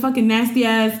buying your fucking nasty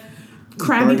ass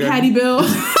Krabby Burger. Patty bill. like,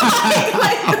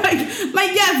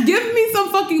 yes, give me some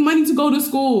fucking money to go to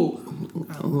school.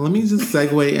 Let me just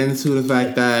segue into the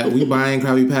fact that we buying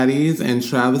Krabby Patties and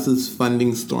Travis is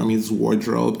funding Stormy's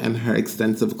wardrobe and her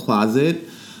extensive closet.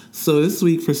 So this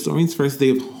week, for Stormy's first day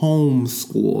of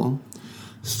homeschool,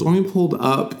 Stormy pulled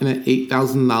up in an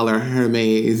 $8,000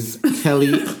 Hermes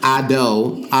Kelly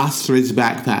Ado ostrich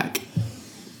backpack.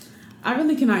 I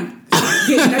really cannot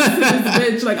get next to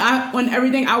this bitch. Like, on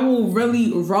everything, I will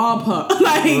really rob her.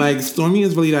 Like, Stormy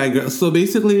is really that girl. So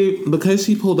basically, because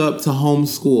she pulled up to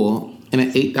homeschool in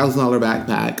an $8,000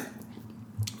 backpack,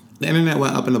 the internet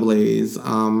went up in a blaze.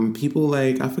 People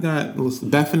like, I forgot, it was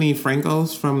Bethany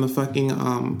Francos from the fucking,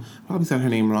 probably said her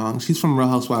name wrong. She's from Real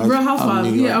Housewives. Real Housewives.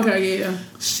 Of New York. Yeah, okay, yeah.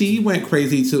 She went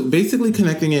crazy too, basically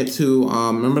connecting it to,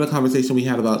 remember the conversation we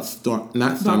had about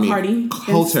Stormy? Cardi.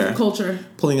 Culture.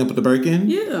 Pulling up with the Birkin?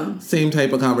 Yeah. Same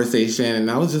type of conversation. And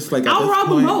I was just like, I'll rob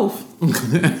them both.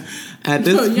 At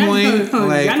this point,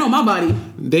 like, I know my body.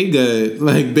 they good.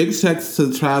 Like, big checks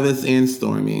to Travis and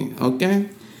Stormy, okay?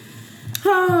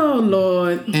 Oh,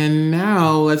 Lord. And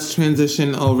now let's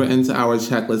transition over into our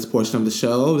checklist portion of the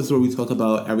show. This is where we talk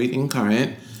about everything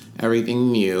current,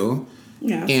 everything new.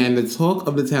 Yeah. And the talk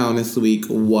of the town this week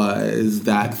was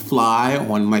that fly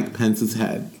on Mike Pence's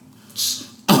head.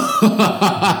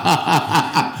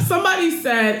 Somebody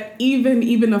said,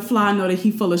 even a fly know that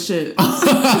he full of shit.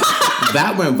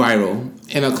 That went viral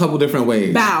in a couple different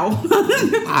ways. Bow.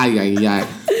 Ay.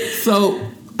 So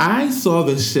I saw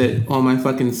this shit on my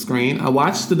fucking screen. I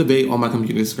watched the debate on my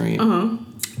computer screen.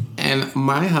 And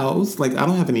my house, like, I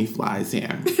don't have any flies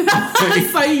here.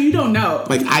 So you don't know.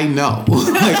 Like, I know.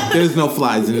 Like, there's no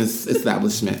flies in this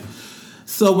establishment.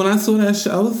 So when I saw that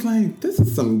shit, I was like, this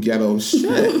is some ghetto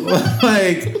shit.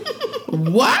 Like,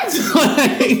 what?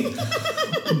 Like,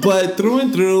 but through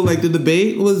and through, like, the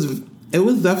debate was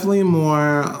definitely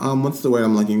more, what's the word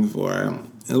I'm looking for?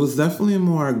 It was definitely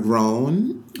more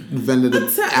grown than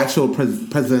the actual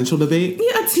presidential debate.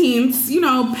 Yeah, teens. You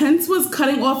know, Pence was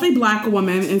cutting off a black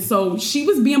woman, and so she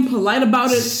was being polite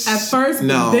about it at first.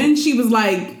 No. But then she was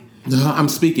like, I'm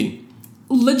speaking.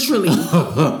 literally.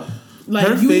 Like,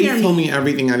 Her you hear face told me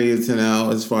everything I needed to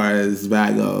know as far as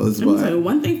that goes. I'm But like,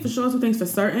 one thing for sure, two things for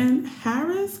certain.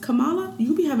 Harris, Kamala,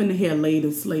 you be having the hair laid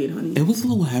and slayed, honey. it was a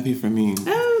little heavy for me.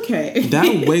 Okay.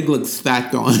 That wig looks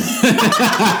stacked on.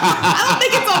 I don't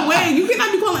think it's a wig. You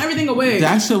cannot be calling everything a wig.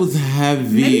 That shit was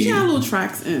heavy. Maybe she had little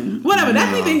tracks in. Whatever.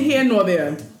 That's neither here nor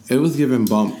there. It was giving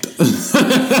bumped. Pressing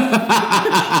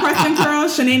curl,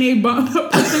 Shanae bump,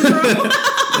 pressing curl.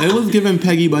 It was giving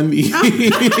Peggy Bundy. Yeah,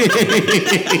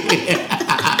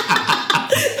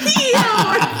 I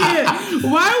can't.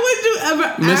 Why would you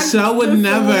ever Michelle would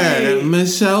never.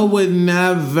 Michelle would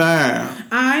never.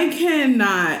 I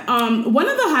cannot. One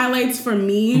of the highlights for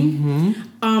me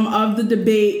of the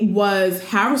debate was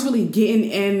Harris really getting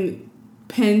in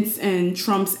Pence and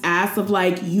Trump's ass of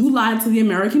like, you lied to the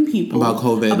American people About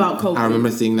COVID. I remember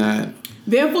seeing that.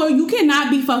 Therefore, you cannot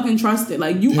be fucking trusted.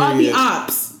 Like, you are the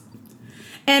ops.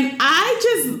 And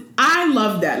I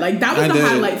love that. Like, that was the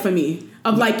highlight for me.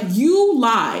 Of like, you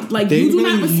lied. Like, you do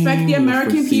not respect the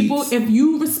American people. If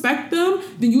you respect them,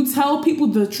 then you tell people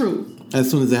the truth.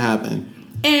 As soon as it happened.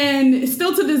 And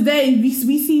still to this day, we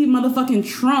see motherfucking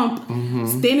Trump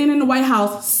standing in the White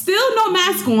House, still no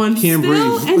mask on, Can't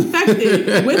still breathe.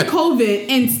 infected with COVID,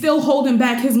 and still holding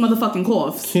back his motherfucking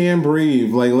coughs. Can't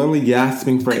breathe. Like, literally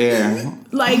gasping for air.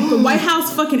 Like, the White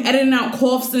House fucking editing out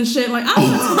coughs and shit. Like, I don't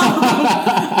have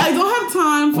time. I don't have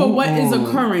time for what is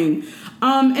occurring.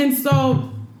 And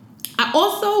so I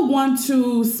also want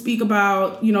to speak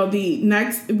about, we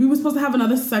were supposed to have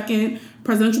another second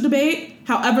presidential debate.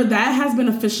 However, that has been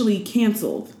officially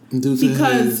canceled. Due to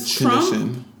because his Trump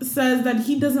condition. says that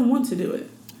he doesn't want to do it.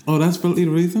 Oh, that's really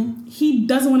the reason? He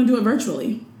doesn't want to do it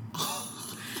virtually.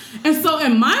 And so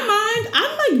in my mind,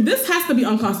 I'm like, this has to be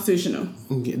unconstitutional.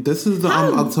 This is the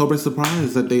October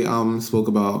surprise that they spoke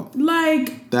about.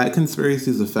 Like, that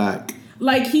conspiracy is a fact.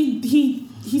 Like, he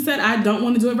said, I don't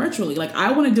want to do it virtually. Like,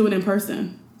 I want to do it in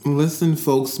person. Listen,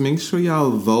 folks, make sure y'all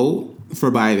vote for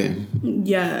Biden.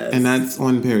 Yes. And that's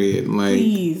on period. Like,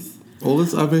 please. All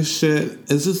this other shit,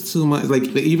 it's just too much. Like,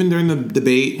 even during the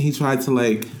debate, he tried to,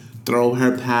 like, throw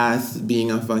her past being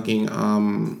a fucking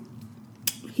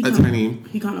attorney.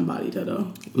 He kind of bodied her,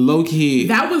 though. Low key.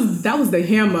 That was the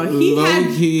hammer.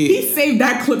 He saved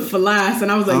that clip for last,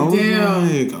 and I was like,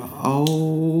 damn.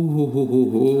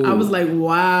 I was like,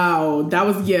 wow. That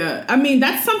was, I mean,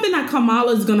 that's something that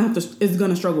Kamala is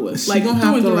gonna struggle with. She's like, gonna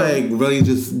have to like really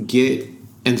just get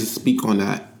and just speak on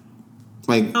that.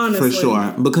 Like, honestly. For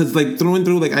sure. Because like through and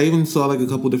through, like I even saw like a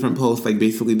couple different posts like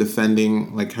basically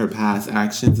defending like her past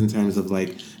actions in terms of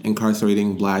like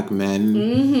incarcerating black men.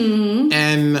 Mm-hmm.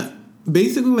 And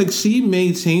basically like she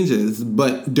made changes,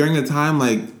 but during the time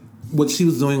like what she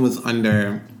was doing was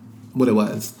under what it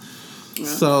was. Yeah.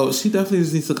 So she definitely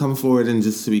just needs to come forward and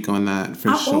just speak on that for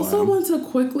sure. I also want to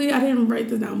quickly, I didn't write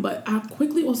this down, but I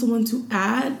quickly also want to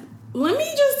add, let me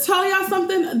just tell y'all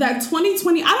something, that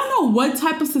 2020, I don't know what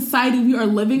type of society we are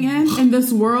living in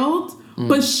this world,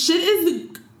 but shit is,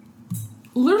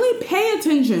 literally pay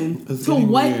attention to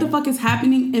what weird. The fuck is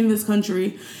happening in this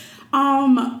country.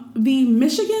 The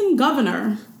Michigan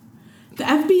governor, the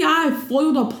FBI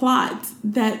foiled a plot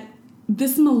that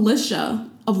this militia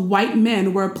of white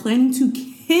men were planning to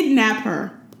kidnap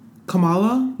her.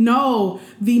 Kamala? No,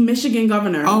 the Michigan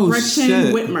governor,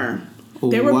 Gretchen Whitmer.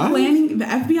 They were planning, the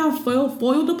FBI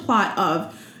foiled a plot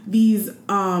of these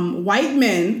white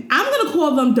men. I'm going to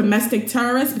call them domestic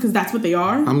terrorists because that's what they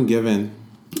are. I'm given.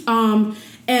 And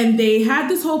they had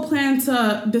this whole plan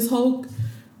this whole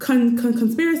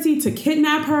conspiracy to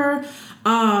kidnap her.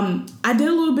 I did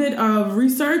a little bit of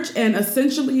research and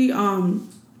essentially,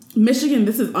 Michigan,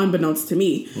 this is unbeknownst to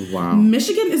me. Wow.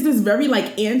 Michigan is this very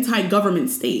like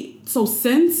anti-government state. So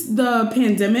since the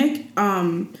pandemic,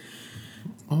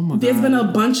 there's been a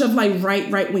bunch of like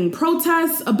right-wing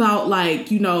protests about like,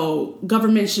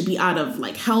 government should be out of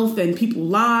like health and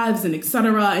people's lives and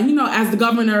etc. And as the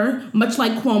governor, much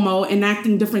like Cuomo,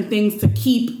 enacting different things to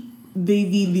keep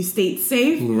the state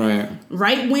safe. Right.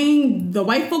 Right wing, the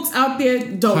white folks out there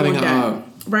don't want that.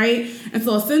 Right? And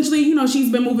so essentially,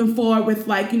 she's been moving forward with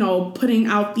like, putting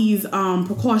out these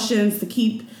precautions to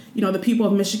keep, the people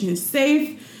of Michigan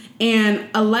safe. And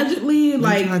allegedly,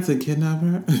 they tried to kidnap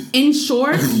her. In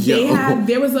short,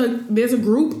 there's a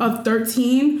group of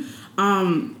 13.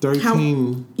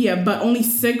 13. But only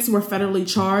 6 were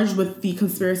federally charged with the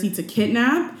conspiracy to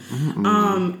kidnap.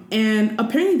 Mm-mm. And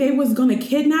apparently they was gonna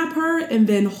kidnap her and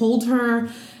then hold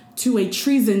her to a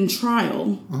treason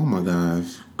trial. Oh my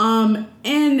gosh.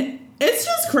 And it's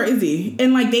just crazy.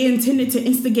 And like they intended to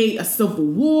instigate a civil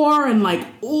war and like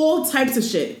all types of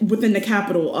shit within the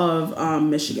capital of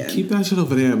Michigan. Keep that shit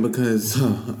over there because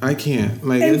I can't.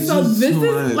 Like, and it's so just this too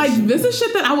is much. like this is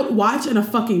shit that I would watch in a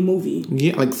fucking movie.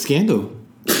 Yeah, like Scandal.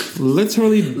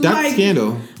 Literally, that's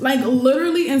Scandal. Like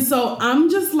literally, and so I'm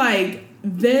just like,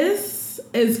 this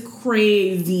is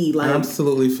crazy. Like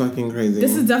absolutely fucking crazy.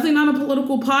 This is definitely not a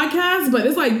political podcast, but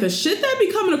it's like the shit that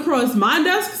be coming across my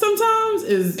desk sometimes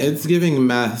is it's giving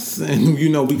mess, and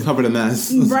we cover the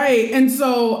mess. Right. And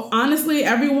so honestly,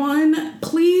 everyone,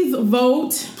 please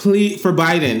vote. Please for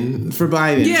Biden. For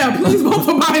Biden. Yeah, please vote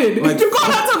for Biden. Like, if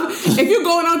you're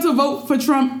going out to vote for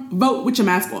Trump, vote with your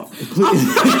mask off.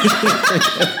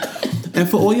 And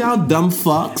for all y'all dumb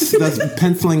fucks that's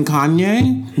penciling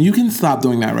Kanye, you can stop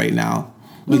doing that right now.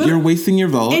 Like, you're wasting your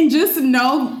vote. And just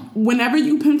know, whenever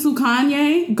you pencil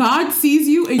Kanye, God sees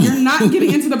you and you're not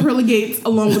getting into the pearly gates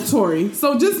along with Tory.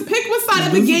 So just pick what side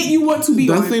of the gate you want to be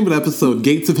on. That's the name of the episode,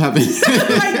 Gates of Heaven. Like,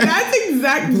 that's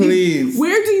exactly. Please.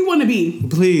 Where do you want to be?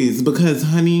 Please, because,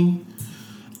 honey.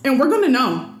 And we're going to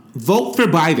know. Vote for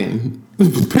Biden.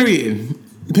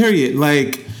 Period.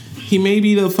 Like, he may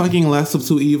be the fucking less of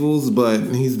two evils, but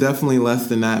he's definitely less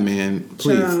than that, man.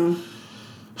 Please.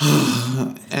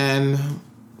 And...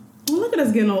 Well, look at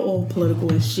us getting all political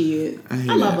and shit. I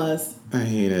love us. I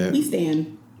hate it. We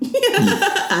stand.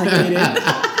 I hate it.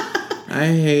 I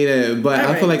hate it. But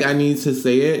All I feel right. like I need to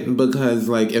say it because,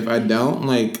 like, if I don't,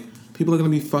 like, people are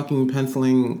going to be fucking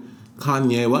penciling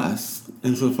Kanye West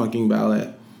into the fucking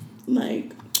ballot.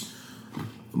 Like...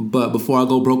 But before I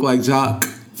go broke like Jock,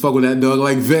 fuck with that dog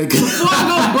like Vic. Before I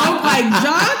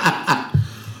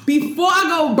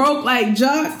go broke like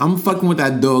Jock, I'm fucking with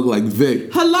that dog like Vic.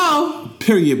 hello.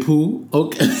 Period, poo.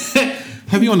 Okay.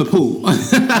 Heavy on the poo.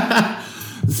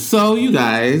 So, you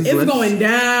guys. It's going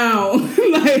down.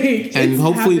 Like, and it's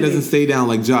hopefully it happening. doesn't stay down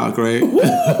like Jock, right?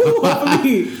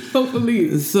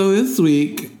 Hopefully. So this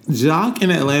week, Jock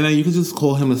in Atlanta, you could just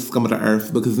call him the scum of the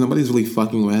earth because nobody's really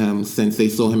fucking with him since they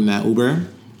saw him in that Uber.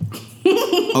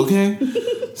 Okay?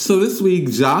 So this week,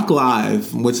 Jock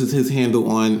Live, which is his handle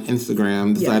on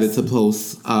Instagram, decided to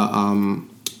post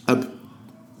a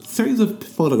series of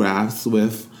photographs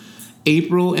with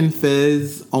April and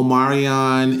Fizz,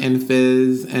 Omarion and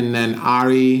Fizz, and then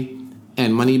Ari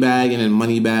and Moneybag, and then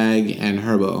Moneybag and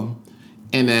Herbo.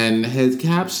 And then his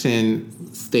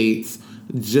caption states,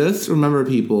 "Just remember,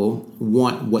 people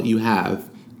want what you have,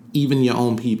 even your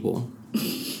own people."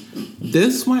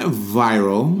 This went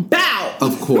viral. Bow.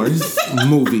 Of course.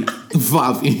 Movie.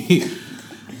 Vavi.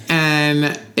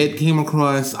 And it came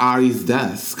across Ari's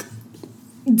desk.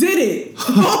 Did it?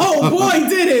 Oh boy,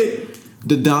 did it!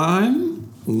 The Don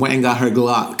went and got her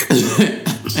Glock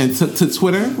and took to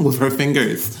Twitter with her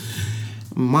fingers.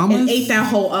 Mama And ate that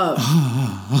hole up.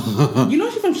 You know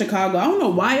she's from Chicago. I don't know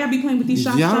why y'all be playing with these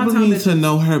shots. Y'all really need to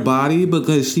know her body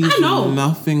because she's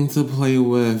nothing to play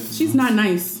with. She's not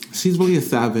nice. She's really a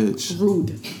savage.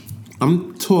 Rude.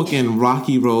 I'm talking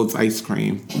Rocky Road's ice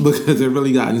cream because it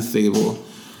really got unstable.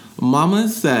 Mama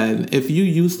said, if you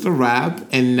used to rap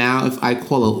and now if I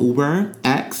call a Uber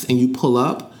X and you pull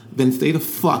up, then stay the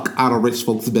fuck out of rich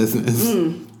folks' business.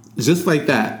 Just like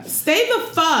that. Stay the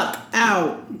fuck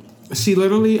out. She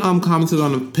literally commented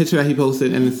on a picture that he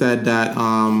posted and said that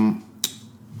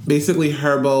basically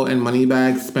Herbo and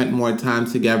Moneybag spent more time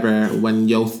together when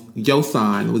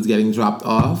Yosan was getting dropped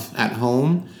off at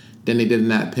home than they did in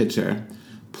that picture.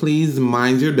 Please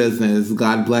mind your business.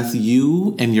 God bless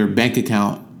you and your bank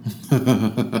account.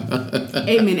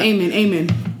 Amen, amen, amen.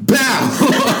 Bow!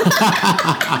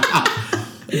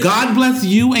 God bless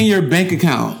you and your bank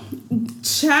account.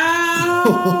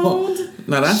 Child.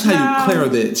 Now that's how you clear a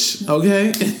bitch,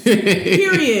 okay?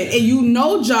 Period. And you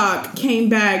know Jock came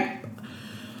back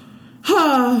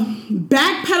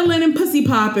backpedaling and pussy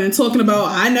popping, talking about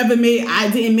I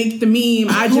didn't make the meme,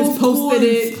 I just posted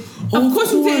it. Of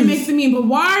course you didn't make the meme, but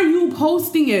why are you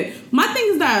posting it? My thing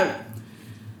is that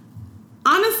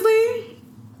honestly,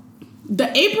 the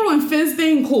April and Fizz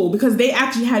thing, cool, because they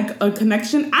actually had a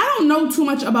connection. I don't know too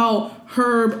much about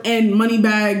Herb and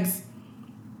Moneybag's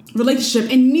relationship,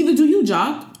 and neither do you,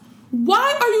 Jock.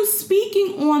 Why are you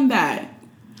speaking on that?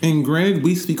 And granted,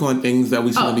 we speak on things that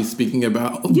we shouldn't be speaking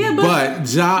about. Yeah, but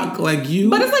Jock, like you...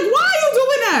 But it's like, why are you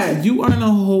doing that? You are in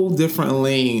a whole different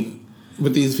lane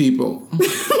with these people.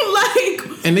 Like...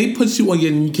 And they put you on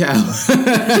your kneecap.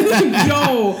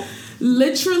 Yo...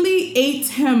 Literally ate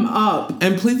him up.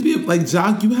 And please be like,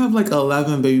 Jock, you have like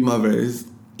 11 baby mothers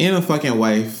and a fucking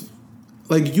wife.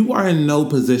 Like, you are in no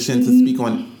position to speak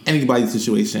on anybody's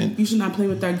situation. You should not play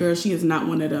with that girl. She is not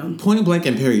one of them. Point blank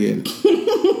and period.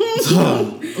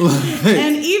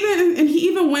 And he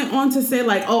even went on to say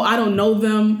like, oh, I don't know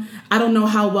them. I don't know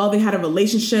how well they had a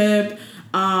relationship.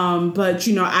 But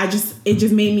you know, it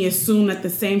just made me assume that the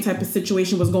same type of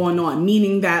situation was going on,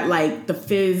 meaning that like the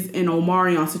Fizz and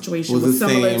Omarion situation was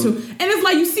similar to. And it's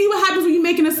like, you see what happens when you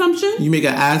make an assumption? You make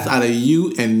an ass out of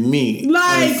you and me.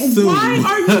 Like, why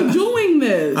are you doing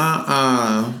this?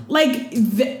 Like,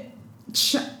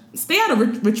 stay out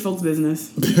of rich folks' business.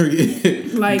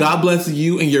 Period. Like, God bless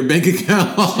you and your bank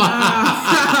account.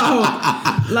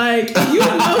 Like, you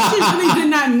know she really did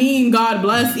not mean God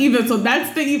bless either. So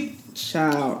that's the...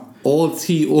 Child. All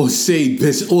tea, all shade,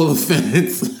 bitch, all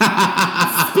offense.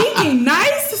 Speaking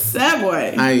nice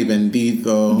segue. I even did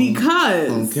though.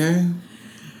 Because. Okay.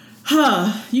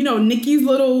 you know, Nikki's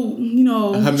little, you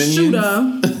know, Her minions?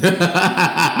 shooter.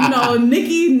 You know,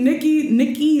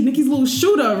 Nikki's little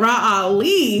shooter, Ra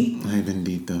Ali, Ay,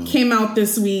 bendito. came out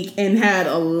this week and had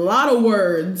a lot of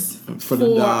words For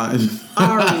the Don.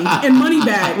 Ari and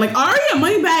Moneybag. Like, Ari and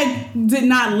Moneybag did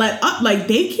not let up. Like,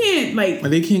 they can't, like,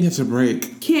 They can't catch a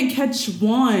break. can't catch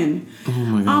one. Oh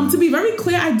my god. To be very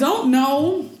clear, I don't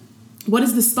know what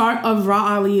is the start of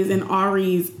Ra Ali's and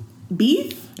Ari's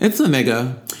beef. It's a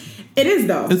nigga. It is,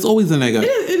 though. It's always a nigga.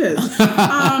 It is.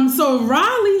 So Ra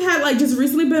Ali had like just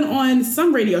recently been on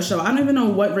some radio show. I don't even know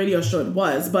what radio show it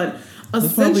was, but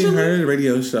It's probably essentially, her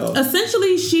radio show.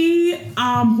 she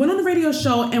went on the radio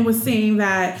show and was saying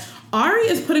that Ari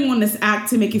is putting on this act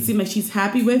to make it seem like she's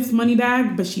happy with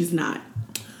Moneybag, but she's not.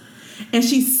 And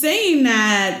she's saying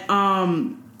that,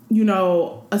 you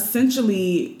know,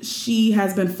 essentially she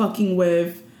has been fucking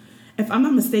with, if I'm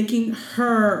not mistaken,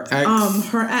 her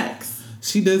ex.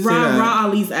 She did say that. Ra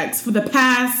Ali's ex for the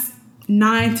past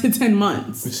 9 to 10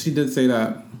 months. She did say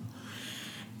that.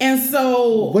 And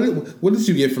so What did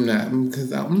you get from that?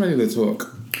 Because I'm ready to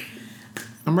talk.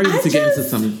 I'm ready to get into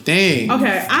some things.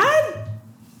 okay, I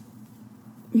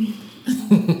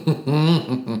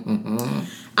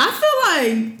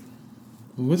feel like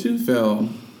What you feel?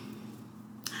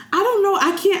 I don't know.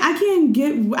 I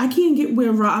can't get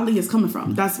where Ra Ali is coming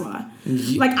from. That's why.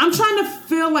 Like, I'm trying to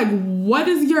feel like, what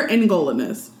is your end goal in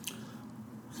this?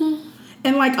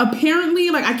 And like, apparently,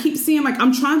 like, I keep seeing, like,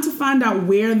 I'm trying to find out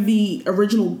where the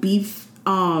original beef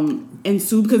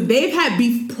ensued, because they've had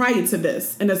beef prior to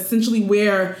this, and essentially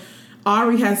where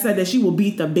Ari has said that she will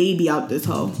beat the baby out this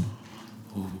hoe.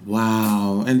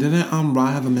 Wow. And didn't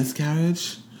Ra have a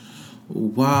miscarriage?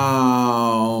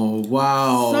 Wow.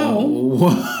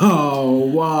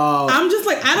 I'm just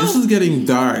like, I don't. This is getting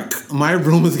dark. My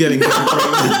room is getting dark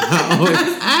right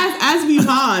now. as we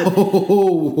pod.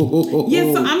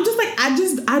 Yeah, so I'm just like,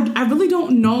 I really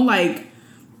don't know, like.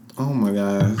 Oh my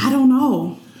gosh. I don't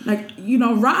know. Like, you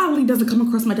know, Ra Ali doesn't come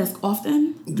across my desk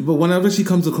often. But whenever she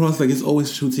comes across, like, it's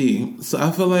always true tea. So I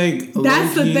feel like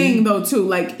That's the low-key- thing, though, too.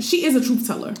 Like, she is a truth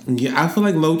teller. Yeah, I feel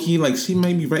like low-key, like, she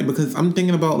might be right, because I'm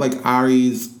thinking about, like,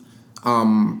 Ari's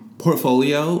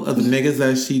portfolio of the niggas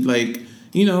that she, like,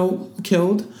 you know,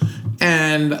 killed.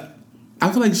 And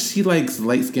I feel like she likes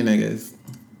light-skinned niggas.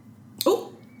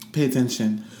 Oh. Pay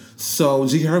attention. So,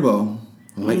 G Herbo,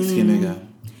 light-skinned nigga.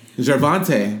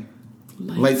 Gervonta,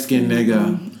 light-skinned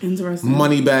nigga. Interesting.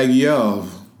 Moneybag Yo.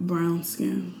 Brown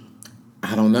skin.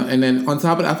 I don't know. And then on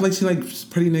top of it, I feel like she likes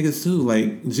pretty niggas too.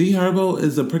 Like, G Herbo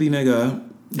is a pretty nigga.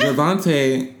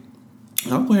 Gervonta,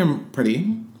 I'll put him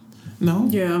pretty. No?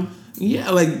 Yeah. Yeah,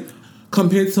 like,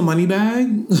 compared to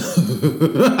Moneybag.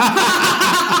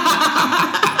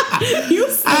 You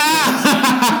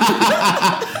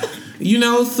You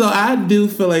know, so I do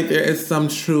feel like there is some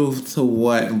truth to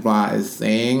what Ra is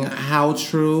saying. How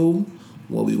true?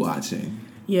 We'll be watching.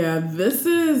 Yeah, this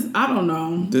is, I don't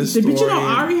know. This But you know, story-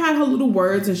 Ari had her little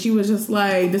words, and she was just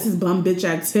like, this is bum bitch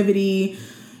activity.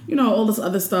 You know, all this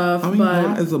other stuff. I mean, but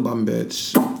Ra is a bum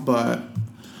bitch, but... a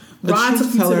Ra truth took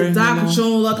you to teller, the doctor. you know? She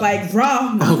don't look like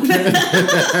Ra. No.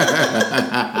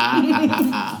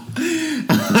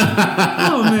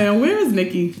 Oh, man. Where is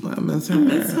Nikki? I miss her.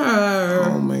 It's her.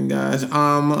 Oh my gosh.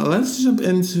 Let's jump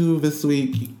into this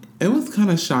week. It was kind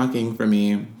of shocking for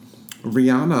me.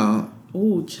 Rihanna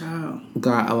Oh, child.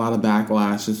 got a lot of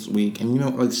backlash this week, and you know,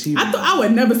 like, she I thought I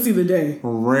would never see the day.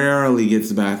 rarely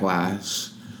gets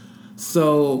backlash.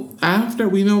 So after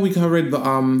we covered the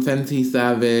Fenty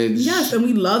Savage, Yes, and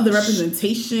we love the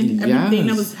representation, everything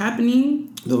that Yes. was happening.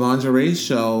 the lingerie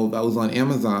show that was on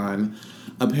Amazon.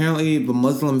 Apparently, the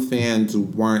Muslim fans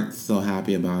weren't so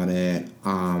happy about it.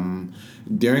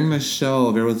 During the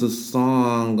show, there was a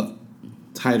song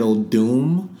titled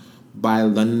 "Doom" by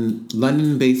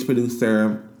London-based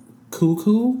producer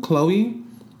Chloe.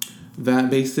 That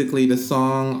basically, the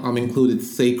song included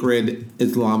sacred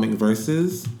Islamic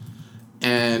verses,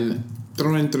 and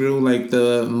through and through, like,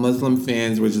 the Muslim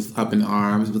fans were just up in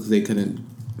arms because they couldn't,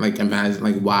 like, imagine,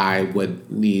 like, why would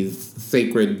these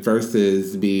sacred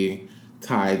verses be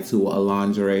tied to a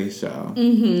lingerie show?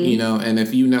 Mm-hmm. You know, and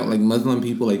if you know, like, Muslim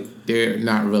people, like, they're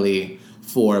not really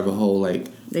for the whole, like,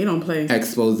 They don't play.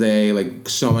 expose, like,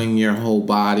 showing your whole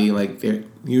body. Like, they're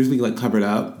usually, like, covered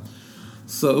up.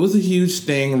 So it was a huge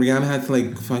thing. Rihanna had to,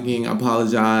 like, fucking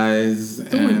apologize.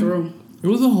 Through and through. It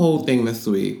was a whole thing this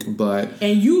week, but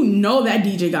And you know that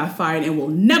DJ got fired and will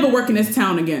never work in this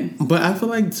town again. I feel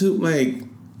like too, like,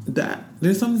 that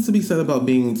there's something to be said about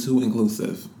being too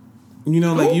inclusive. You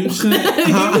know, like, you shouldn't. Here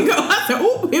we go. I said,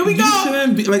 ooh, here we You go.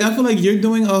 shouldn't be, like, I feel like you're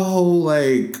doing a whole,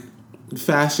 like,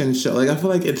 fashion show. Like, I feel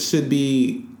like it should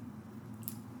be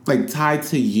like tied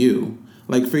to you.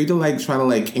 Like for you to like try to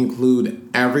like include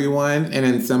everyone and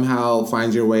then somehow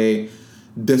find your way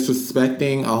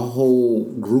disrespecting a whole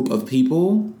group of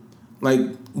people, like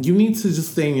you need to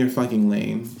just stay in your fucking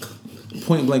lane.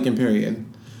 Point blank and period.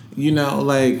 You know,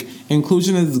 like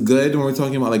inclusion is good when we're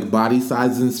talking about like body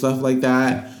sizes and stuff like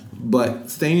that, but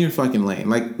stay in your fucking lane.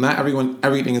 Like not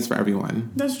everything is for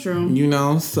everyone. That's true. You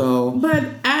know, so but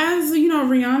as you know,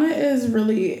 Rihanna is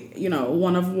really, you know,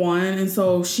 one of one, and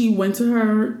so she went to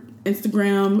her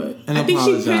Instagram and I think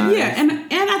apologized. and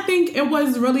I think it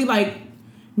was really like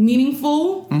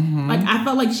meaningful. Mm-hmm. Like I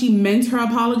felt like she meant her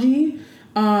apology.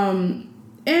 And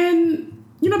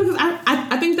you know, because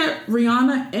I think that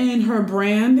Rihanna and her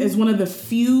brand is one of the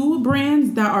few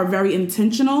brands that are very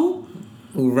intentional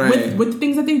right with the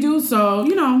things that they do. So,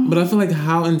 you know. But I feel like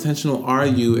how intentional are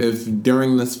you if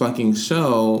during this fucking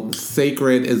show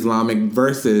sacred Islamic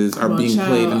verses are being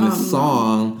played in this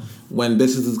song when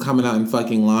bitches is coming out in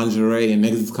fucking lingerie and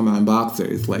niggas is coming out in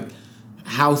boxers? Like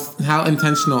how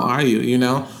intentional are you, you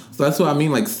know? So that's what I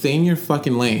mean, like stay in your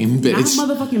fucking lane, bitch. Not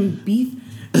motherfucking beefcake.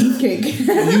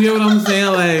 You get what I'm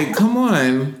saying? Like, come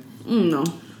on. No.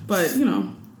 But, you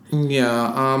know.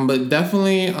 Yeah, but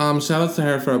definitely shout out to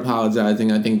her for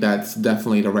apologizing. I think that's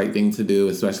definitely the right thing to do,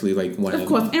 especially like when... Of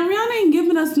course. And Rihanna ain't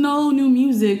giving us no new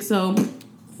music, so...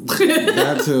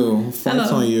 That too.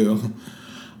 Farts on you.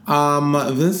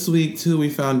 This week, too, we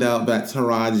found out that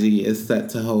Taraji is set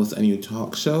to host a new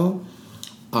talk show.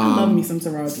 I love me some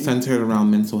Taraji. Centered around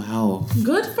mental health.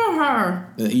 Good for her.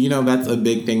 You know, that's a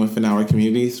big thing within our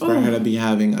communities. For her to be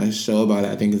having a show about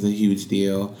it, I think is a huge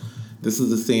deal. This is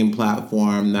the same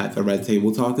platform that the Red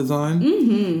Table Talk is on.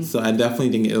 Mm-hmm. So I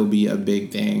definitely think it'll be a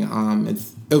big thing.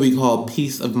 It'll be called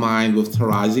Peace of Mind with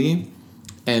Taraji.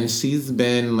 And she's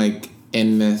been, like,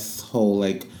 in this whole,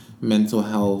 like, mental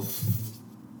health...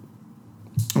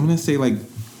 I'm gonna say like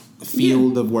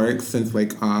field of work since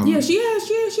like she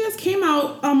has came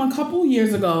out a couple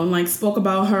years ago and like spoke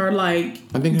about her like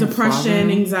I think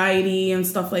depression, anxiety and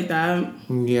stuff like that.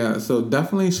 Yeah, so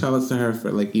definitely shout out to her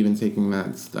for like even taking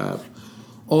that step.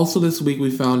 Also this week we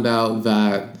found out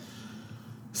that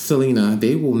Selena,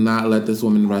 they will not let this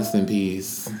woman rest in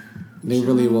peace. They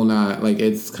really will not. Like,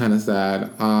 it's kind of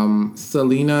sad.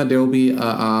 Selena, there will be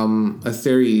a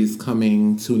series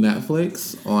coming to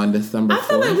Netflix on December 4th. I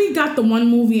feel like we got the one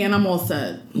movie and I'm all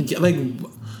set. Yeah, like,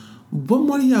 what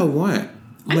more do y'all want?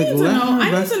 I need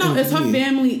to know, is her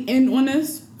family in on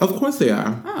this? Of course they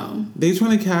are. Oh. They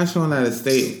trying to cash on that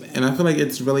estate. And I feel like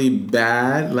it's really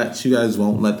bad that you guys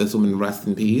won't let this woman rest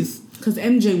in peace. Because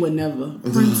MJ would never.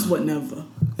 Prince would never.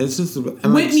 It's just...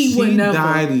 And Whitney would never. She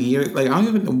died a year... Like, I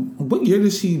don't even... What year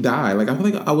did she die? Like, I feel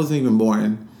like I wasn't even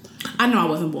born. I know I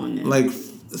wasn't born then. Like,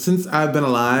 since I've been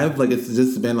alive, like, it's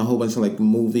just been a whole bunch of, like,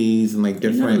 movies and, like,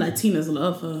 different... You know, Latinas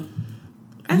love her.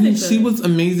 I mean, she was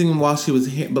amazing while she was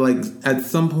here, but, like, at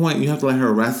some point, you have to let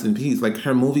her rest in peace. Like,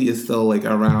 her movie is still, like,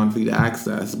 around for you to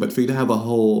access, but for you to have a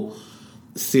whole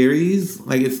series,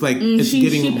 like, it's, like, it's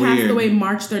getting weird. She passed away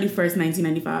March 31st,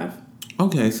 1995.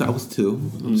 Okay, so I was 2,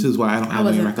 which is why I don't have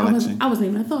any recollection. I wasn't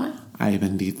even a thought. I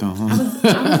bendito.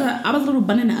 I was a little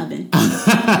bun in the oven.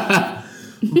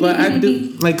 But I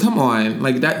do, like, come on.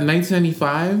 Like, that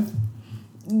 1995...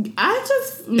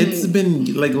 It's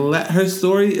been, like, her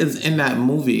story is in that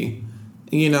movie,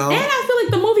 you know? And I feel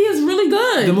like the movie is really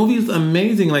good. The movie is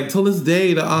amazing. Like, till this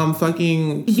day, the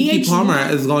fucking Keke Palmer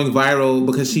is going viral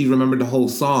because she remembered the whole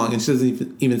song and she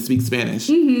doesn't even speak Spanish.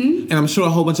 Mm-hmm. And I'm sure a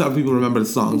whole bunch of other people remember the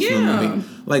songs from the movie.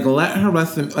 Like, let her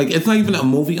rest in... Like, it's not even a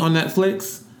movie on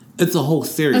Netflix. It's a whole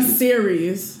series. A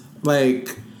series.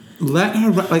 Like, let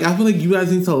her... Like, I feel like you guys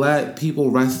need to let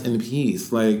people rest in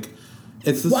peace. Like...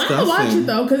 It's disgusting. Well, I'll watch it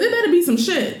though, because it better be some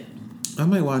shit. I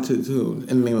might watch it too,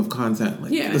 in the name of content.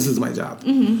 Like, this is my job.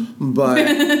 Mm-hmm. But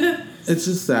it's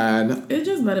just sad. It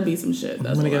just better be some shit.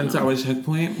 I'm gonna get into our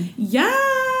checkpoint. Yes,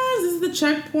 this is the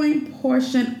checkpoint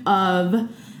portion of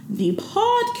the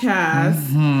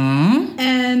podcast,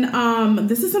 and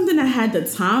this is something that had the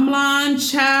timeline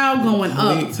going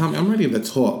up. Tommy, I'm ready to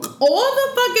talk. All the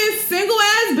fucking single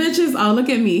ass bitches. Oh, look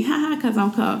at me, haha, because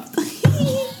I'm cuffed.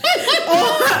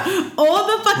 all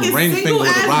the fucking single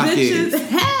ass bitches.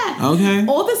 Okay.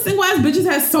 All the single ass bitches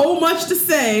had so much to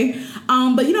say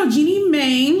But you know, Jeannie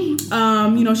Mae,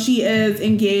 you know, she is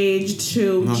engaged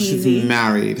to No, Jeezy. she's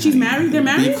married. She's honey. married? They're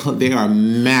married? They are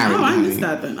married. Oh, I honey. missed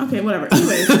that then. Okay, whatever.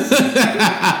 Anyways.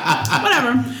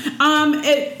 Whatever.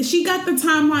 She got the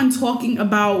timeline talking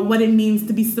about what it means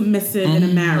to be submissive in a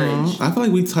marriage. I feel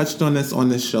like we touched on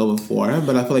this show before,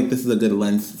 but I feel like this is a good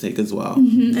lens to take as well.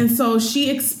 And so she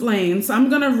explains. So I'm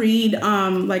going to read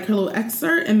like her little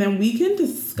excerpt and then we can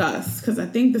discuss because I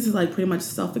think this is like pretty much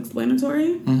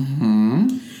self-explanatory.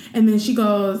 And then she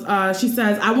goes, she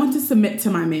says, I want to submit to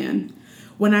my man.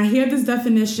 When I hear this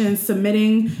definition,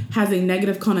 submitting has a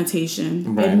negative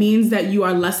connotation. Right. It means that you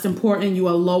are less important, you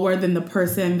are lower than the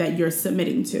person that you're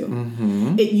submitting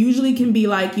to. It usually can be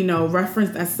like, you know,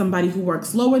 referenced as somebody who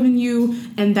works lower than you,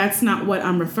 and that's not what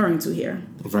I'm referring to here.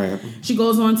 Right. She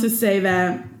goes on to say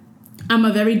that I'm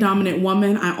a very dominant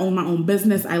woman. I own my own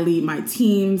business. I lead my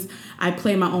teams. I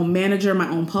play my own manager, my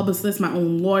own publicist, my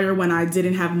own lawyer when I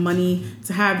didn't have money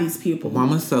to have these people.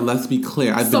 Mama said, let's be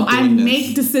clear. So I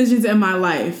make decisions in my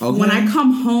life. Okay. When I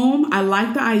come home, I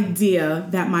like the idea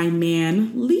that my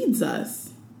man leads us.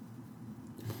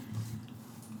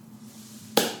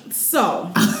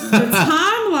 So, the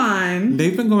timeline.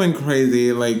 They've been going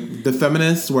crazy. Like, the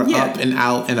feminists were up and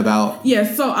out and about.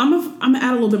 Yeah, so I'm gonna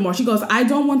add a little bit more. She goes, I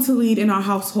don't want to lead in our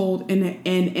household and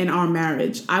in our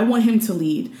marriage. I want him to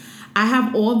lead. I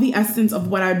have all the essence of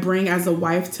what I bring as a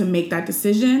wife to make that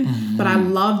decision, but I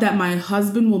love that my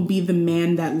husband will be the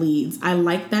man that leads. I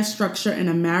like that structure in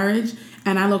a marriage,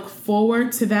 and I look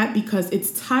forward to that because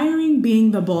it's tiring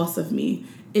being the boss of me.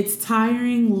 It's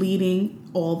tiring leading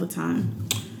all the time.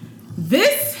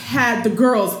 This had the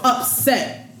girls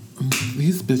upset.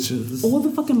 These bitches. All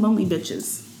the fucking lonely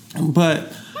bitches.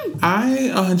 But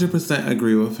I 100%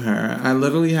 agree with her. I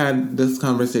literally had this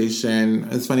conversation.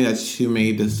 It's funny that you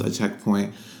made this a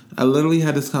checkpoint. I literally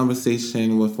had this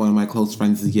conversation with one of my close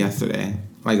friends yesterday,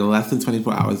 like less than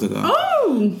 24 hours ago.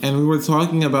 Oh! And we were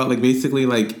talking about, like, basically,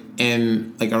 like,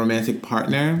 in, like, a romantic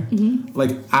partner.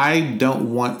 Like, I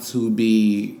don't want to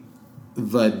be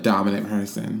the dominant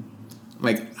person.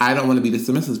 Like, I don't want to be the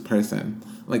submissive person.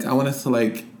 Like, I want us to,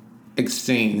 like,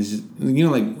 exchange, you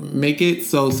know, like, make it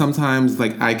so sometimes,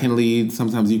 like, I can lead,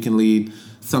 sometimes you can lead,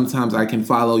 sometimes I can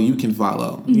follow, you can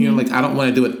follow. You know, like, I don't want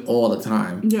to do it all the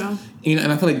time. Yeah. You know,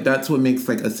 and I feel like that's what makes,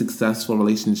 like, a successful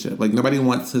relationship. Like, nobody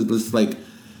wants to just, like,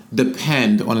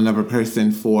 depend on another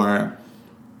person for,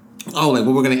 oh, like,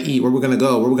 where we're going to eat, where we're going to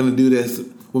go, where we're going to do this,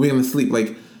 where we're going to sleep.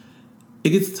 Like, it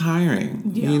gets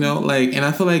tiring, you know? Like, and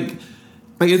I feel like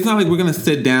it's not like we're going to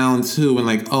sit down, too, and,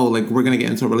 like, oh, like, we're going to get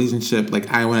into a relationship.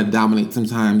 Like, I want to dominate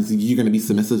sometimes. You're going to be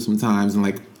submissive sometimes. And,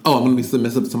 like, oh, I'm going to be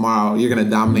submissive tomorrow. You're going to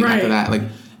dominate after that. Like,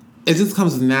 it just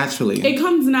comes naturally. It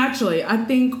comes naturally. I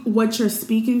think what you're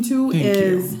speaking to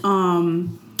is,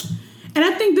 and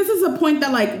I think this is a point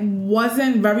that, like,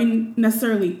 wasn't very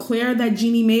necessarily clear that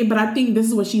Jeannie made, but I think this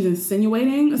is what she's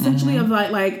insinuating, essentially, of,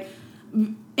 like,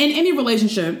 in any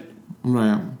relationship,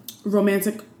 Right.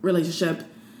 romantic relationship,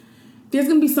 there's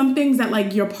going to be some things that,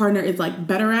 like, your partner is, like,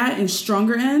 better at and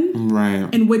stronger in. Right.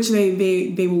 In which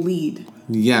they will lead.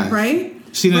 Yes. Right?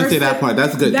 She didn't say that part.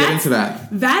 That's good. Get into that.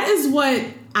 That is what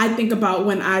I think about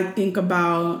when I think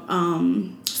about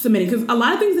submitting. Because a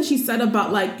lot of things that she said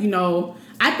about, like, you know,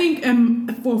 I think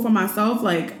for myself,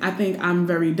 like, I think I'm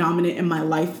very dominant in my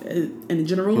life in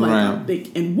general. Like, I'm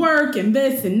big in work and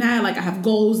this and that. Like, I have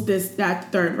goals, this,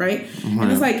 that, third, right? And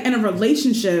it's like, in a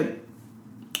relationship,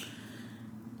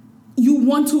 you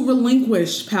want to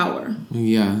relinquish power.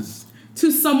 Yes. To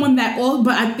someone that,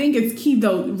 but I think it's key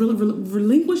though,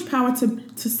 relinquish power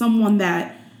to someone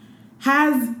that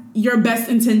has your best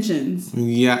intentions.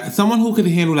 Yeah, someone who could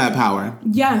handle that power.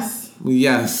 Yes.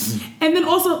 Yes. And then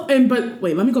also, but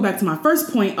wait, let me go back to my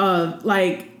first point of,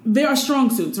 like, there are strong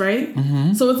suits, right?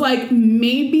 So it's like,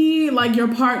 maybe, like,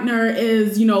 your partner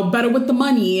is, you know, better with the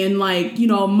money and, like, you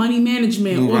know, money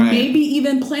management, or maybe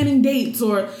even planning dates,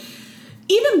 or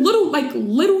even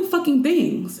little fucking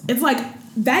things. It's like,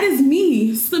 that is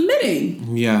me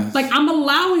submitting. Yes. Like, I'm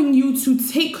allowing you to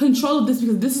take control of this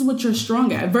because this is what you're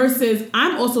strong at. Versus,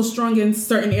 I'm also strong in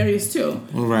certain areas too.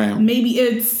 Right. Maybe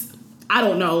it's, I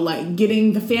don't know, like,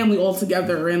 getting the family all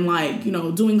together and, like, you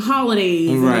know, doing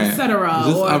holidays and etc.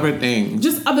 Just other things.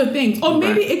 Just other things. Or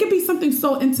maybe it could be something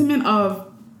so intimate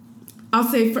of, I'll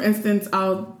say, for instance,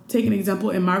 I'll take an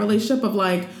example in my relationship of,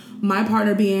 like, my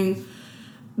partner being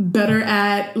better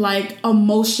at, like,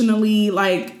 emotionally,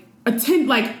 like,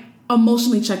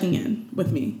 emotionally checking in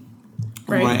with me,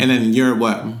 right? And then you're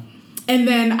what? And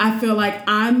then I feel like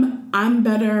I'm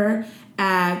better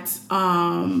at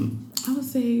I would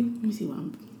say, let me see what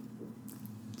I'm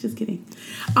just kidding.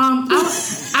 I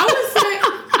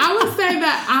would say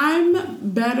that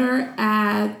I'm better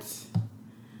at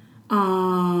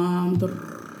oh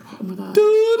my god.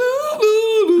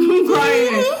 I'm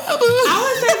crying.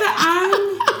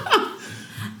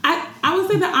 I would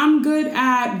say that I'm good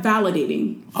at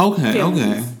validating. Okay, feelings.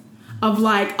 okay. Of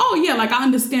like, oh yeah, like I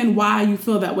understand why you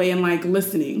feel that way and like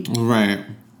listening. Right.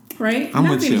 Right? I'm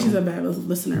Not with saying you. she's a bad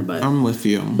listener, but I'm with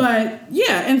you. But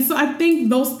yeah, and so I think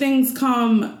those things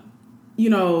come, you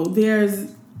know,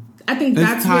 I think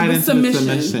that's tied where the into submission.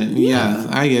 the submission. Yeah. Yes,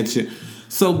 I get you.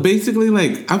 So basically,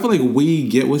 like, I feel like we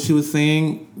get what she was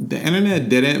saying. The internet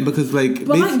didn't because, like,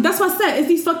 But like, that's what I said. It's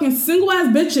these fucking single ass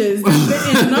bitches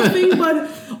that and nothing but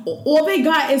all they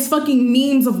got is fucking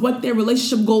memes of what their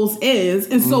relationship goals is.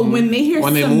 And so when they hear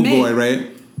they submit, move boy, right?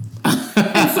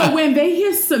 and so when they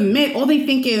hear submit, all they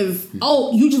think is,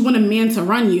 oh, you just want a man to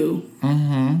run you.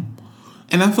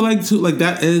 And I feel like too, like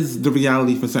that is the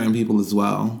reality for certain people as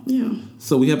well. Yeah.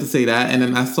 So we have to say that. And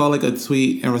then I saw like a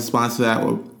tweet in response to that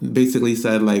where basically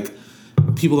said like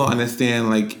people don't understand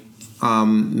like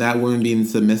that woman being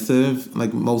submissive.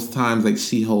 Like most times like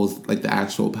she holds like the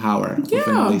actual power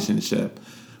within a relationship,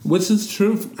 which is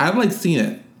true. I've like seen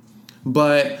it,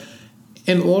 but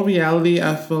in all reality,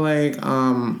 I feel like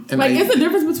it's a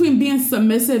difference between being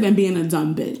submissive and being a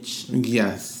dumb bitch.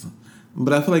 Yes.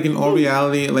 But I feel like in all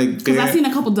reality, like... Because I've seen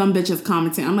a couple dumb bitches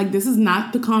commenting. I'm like, this is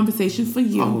not the conversation for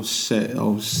you. Oh, shit.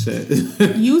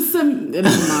 You submit...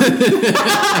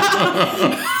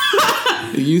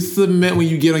 You submit when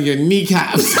you get on your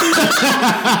kneecaps.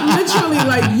 Literally,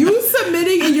 like, you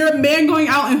submitting and your man going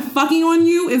out and fucking on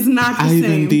you is not the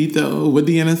same. Bendito. With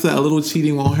the NSA, a little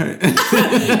cheating won't hurt. You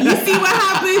see what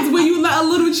happens when you let a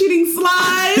little cheating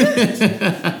slide?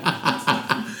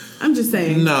 I'm just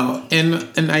saying. No, in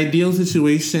an ideal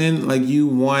situation, like you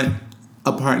want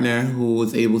a partner who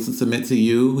is able to submit to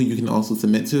you, who you can also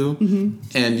submit to,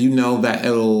 and you know that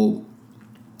it'll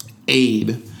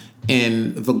aid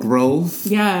in the growth,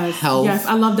 health. Yes,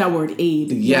 I love that word,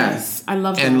 aid. Yes, I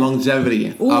love that. And longevity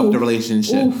of the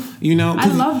relationship. Oof. You know? I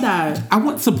love that. I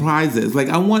want surprises. Like,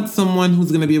 I want someone who's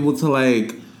going to be able to,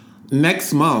 like,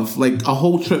 next month, like, a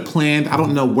whole trip planned. I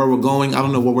don't know where we're going. I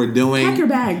don't know what we're doing. Pack your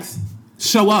bags.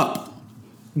 Show up.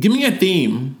 Give me a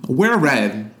theme. Wear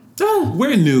red.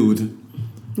 Wear nude.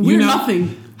 Wear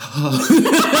nothing.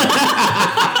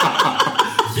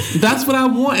 That's what I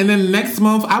want. And then next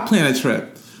month, I plan a trip.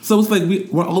 So it's like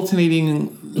we're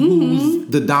alternating who's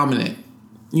the dominant,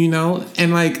 you know?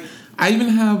 And like, I even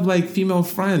have like female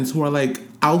friends who are like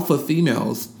alpha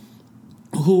females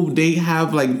who they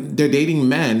have like, they're dating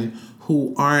men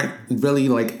who aren't really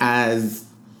like as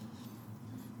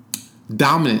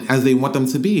dominant as they want them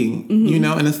to be, you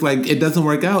know? And it's like, it doesn't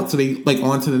work out. So they like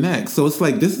on to the next. So it's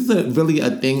like, this is really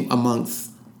a thing amongst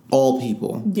all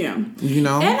people. Yeah. You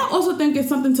know? And I also think it's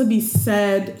something to be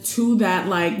said to that,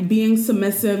 like being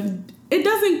submissive, it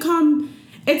doesn't come,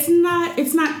 it's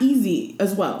not easy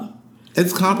as well.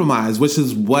 It's compromise, which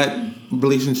is what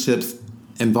relationships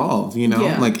involve, you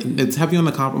know? Like it's heavy on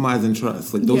the compromise and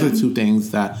trust. Like those are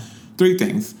three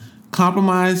things.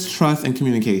 Compromise, trust, and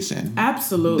communication.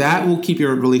 Absolutely. That will keep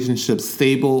your relationship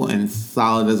stable and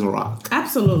solid as a rock.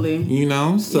 Absolutely. You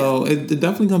know? So it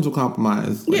definitely comes with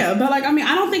compromise. Like, yeah, but like, I mean,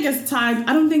 I don't think it's tied.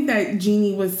 I don't think that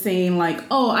Jeannie was saying like,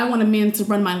 oh, I want a man to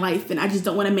run my life and I just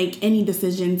don't want to make any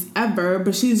decisions ever.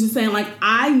 But she's just saying like,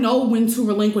 I know when to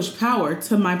relinquish power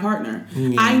to my partner.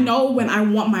 Yeah. I know when I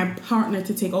want my partner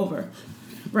to take over.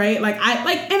 Right? Like, and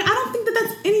I don't think that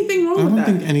that's anything wrong with that. I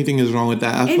don't think anything is wrong with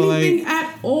that. I feel like anything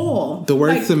at all. The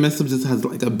word submissive just has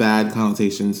like a bad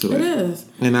connotation to it. It is.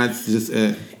 And that's just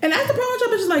it. And that's the problem with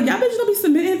y'all bitches. Like, y'all bitches don't be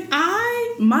submitting.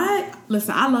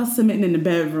 Listen, I love submitting in the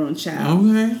bedroom, child.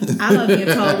 Okay. I love being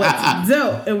told what to do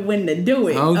and when to do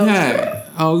it. Okay.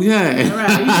 All right. You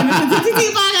can listen to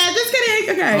TT podcast. Just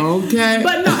kidding. Okay.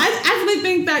 But no, I actually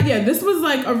think that, this was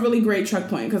like a really great check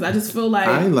point because I just feel like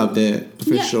I loved it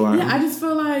for sure. Yeah, I just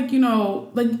feel like, you know,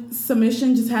 like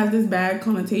submission just has this bad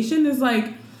connotation. It's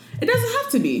like, it doesn't have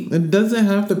to be. It doesn't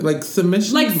have to be. Like,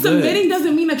 submission. Like, submitting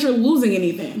doesn't mean that you're losing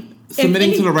anything.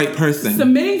 Submitting to the right person.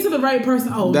 Submitting to the right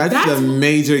person. Oh, that's the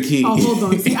major key. Oh, hold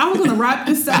on. See, I was going to wrap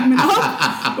this segment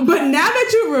up. But now that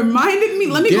you reminded me,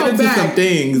 let me go back. Some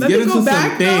things. Let Get me into go back,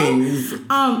 some things.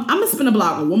 I'm going to spin a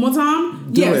block one more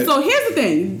time. Do it. So here's the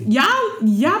thing. Y'all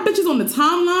bitches on the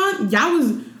timeline, y'all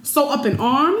was so up in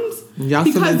arms. Y'all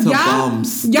submit to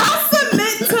bums. Y'all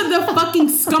submit to the fucking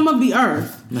scum of the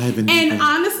earth. And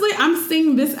honestly, I'm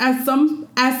saying this as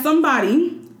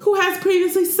somebody who has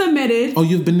previously submitted. Oh,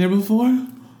 you've been there before?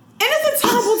 And it's a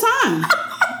terrible time.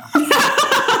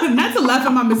 Not to laugh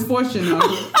at my misfortune, though.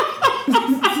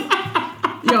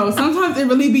 Yo, sometimes it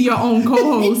really be your own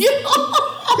co-host.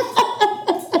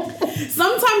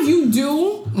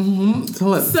 you do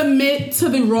submit to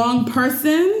the wrong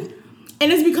person.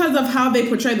 And it's because of how they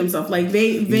portray themselves. Like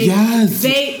they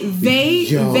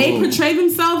portray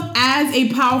themselves as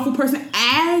a powerful person,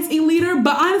 as a leader,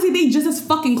 but honestly, they just as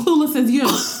fucking clueless as you.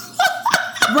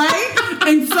 Right?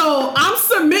 And so I'm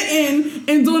submitting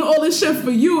and doing all this shit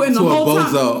for you, and the whole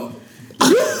time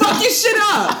you fucking shit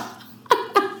up.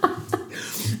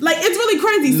 Like, it's really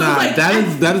crazy. So like,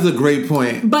 that is a great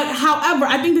point. But however,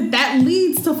 I think that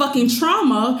leads to fucking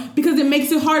trauma because it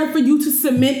makes it harder for you to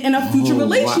submit in a future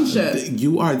relationship. Wow.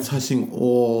 You are touching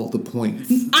all the points.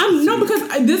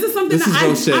 Because this is something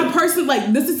I personally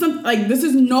like. This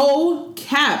is no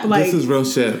cap. Like, this is real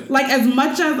shit. Like, as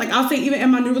much as like I'll say, even in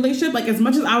my new relationship, like as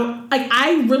much as I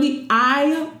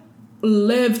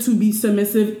live to be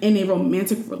submissive in a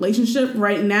romantic relationship.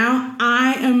 Right now,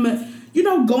 I am,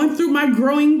 going through my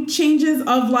growing changes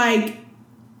of like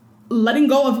letting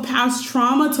go of past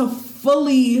trauma to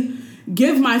fully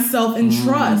give myself in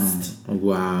trust.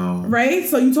 Wow. Right?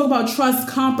 So you talk about trust,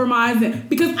 compromise,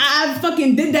 because I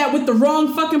fucking did that with the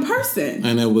wrong fucking person.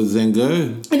 And it wasn't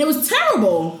good. And it was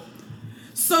terrible.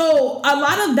 So a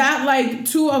lot of that, like,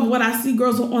 too, of what I see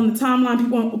girls on the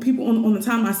timeline, people on the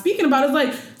timeline speaking about is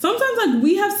like, sometimes like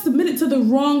we have submitted to the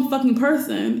wrong fucking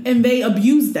person and they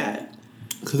abuse that.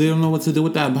 Because they don't know what to do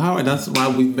with that power. That's why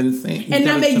we've been saying. And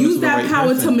now they use that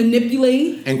power to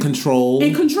manipulate. And control.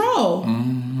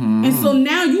 Mm-hmm. And so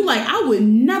now you like, I would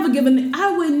never give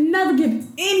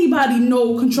anybody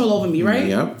no control over me, right?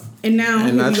 Yep. And now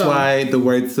and that's why the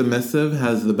word submissive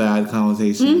has the bad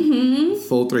connotation. Mm-hmm.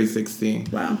 Full 360.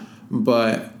 Wow.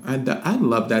 But I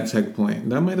love that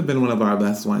checkpoint. That might have been one of our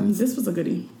best ones. This was a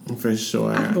goodie. For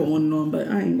sure. I could go on and on, but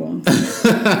I ain't going.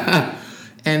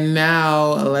 And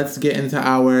now let's get into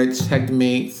our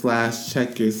checkmate /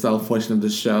 check yourself portion of the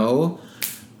show.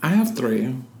 I have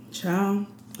 3. Ciao.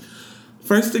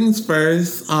 First things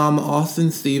first, Austin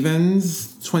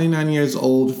Stevens, 29 years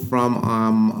old from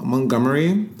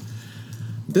Montgomery.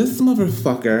 This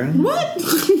motherfucker. What?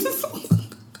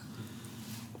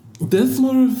 This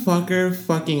motherfucker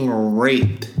fucking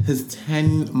raped his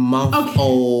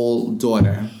 10-month-old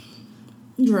daughter.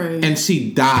 Right. And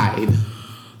she died.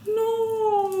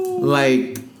 No.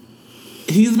 Like,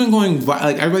 he's been going,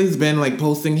 like, everybody's been, like,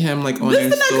 posting him, like, on their story.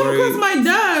 This did not come across my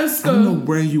desk. I don't know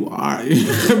where you are.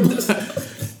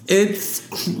 It's,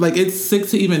 like, it's sick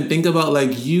to even think about,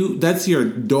 like, that's your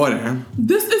daughter.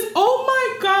 This is, oh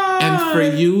my God. And for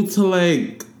you to,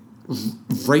 like,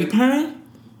 rape her?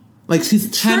 Like, she's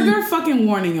 10... Trigger fucking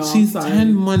warning, y'all. She's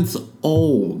 10 months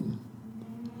old.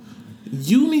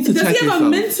 You need to check yourself. Does he have a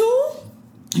mental?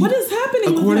 What is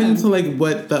happening According with him? to, like,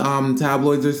 what the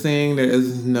tabloids are saying, there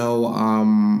is no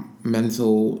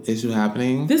mental issue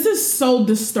happening. This is so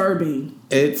disturbing.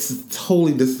 It's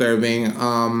totally disturbing.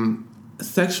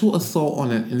 Sexual assault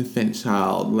on an infant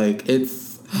child. Like,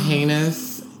 it's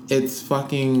heinous. It's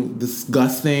fucking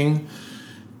disgusting.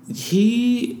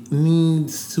 He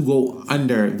needs to go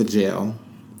under the jail.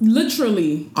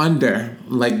 Literally. Under.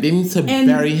 Like, they need to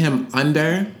bury him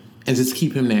under and just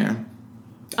keep him there.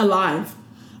 Alive.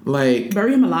 Like,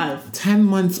 bury him alive. 10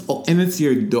 months old, and it's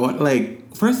your daughter.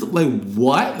 Like, first, like,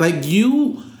 what? Like,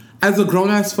 you, as a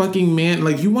grown-ass fucking man,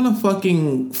 like, you want to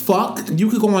fucking fuck? You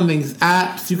could go on these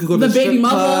apps. You could go to strip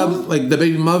clubs. Like, the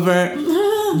baby mother.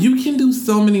 You can do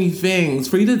so many things.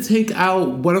 For you to take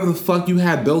out whatever the fuck you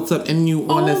had built up in you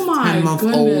on this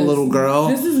 10-month-old little girl.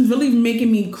 This is really making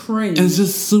me cringe. It's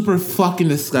just super fucking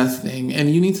disgusting.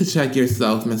 And you need to check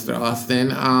yourself, Mr.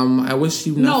 Austin. I wish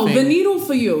you nothing. No, the needle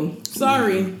for you.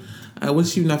 Sorry. Yeah. I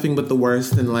wish you nothing but the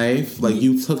worst in life. Like,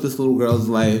 you took this little girl's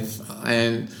life.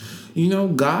 And,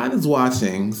 God is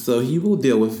watching. So he will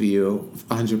deal with you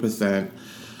 100%.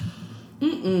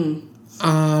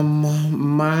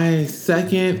 My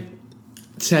second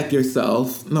check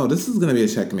yourself. No, this is going to be a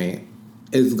checkmate.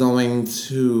 Is going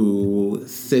to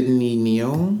Sydney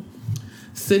Neal.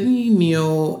 Sydney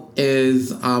Neal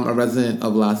is a resident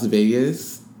of Las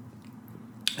Vegas.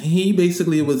 He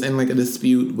basically was in, like, a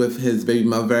dispute with his baby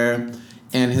mother,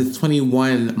 and his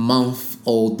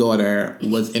 21-month-old daughter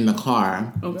was in the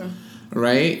car. Okay.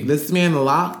 Right? This man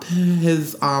locked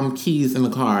his keys in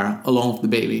the car along with the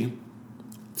baby.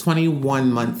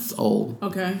 21 months old.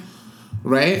 Okay.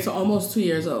 Right? So almost 2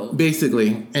 years old.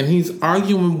 Basically. And he's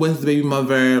arguing with his baby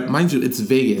mother. Mind you, it's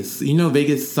Vegas. You know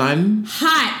Vegas sun?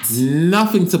 Hot.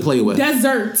 Nothing to play with.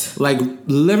 Desert. Like,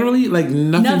 literally, like,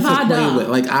 nothing Nevada. to play with.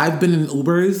 Like, I've been in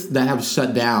Ubers that have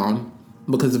shut down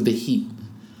because of the heat.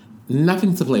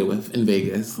 Nothing to play with in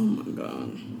Vegas. Oh, my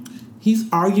God. He's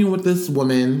arguing with this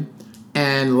woman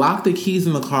and locked the keys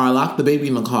in the car, locked the baby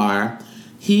in the car.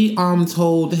 He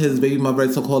told his baby mother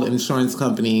to call the insurance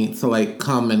company to like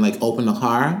come and like open the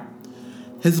car.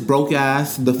 His broke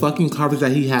ass, the fucking coverage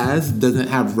that he has doesn't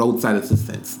have roadside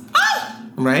assistance.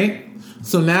 Right?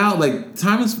 So now like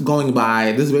time is going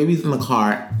by, this baby's in the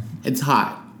car, it's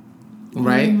hot.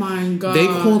 Right? Oh my God. They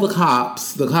call the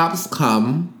cops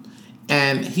come,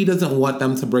 and he doesn't want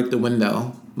them to break the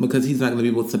window because he's not gonna be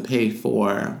able to pay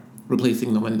for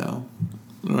replacing the window.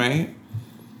 Right?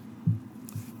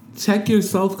 Check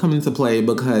yourself come into play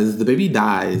because the baby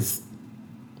dies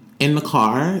in the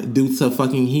car due to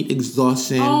fucking heat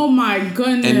exhaustion. Oh my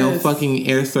goodness. And no fucking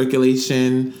air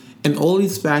circulation and all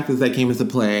these factors that came into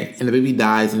play, and the baby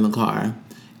dies in the car.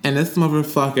 And this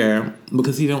motherfucker,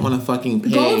 because he didn't want to fucking pay.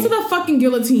 Go to the fucking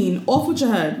guillotine. Off with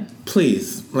your head.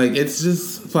 Please. Like, it's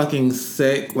just fucking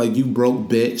sick. Like, you broke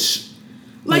bitch.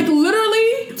 Like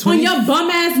literally 20 on your bum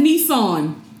ass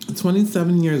Nissan.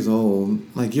 27 years old.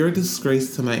 Like, you're a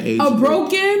disgrace to my age. A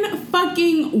broken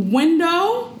fucking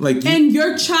window. Like, and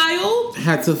your child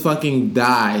had to fucking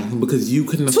die because you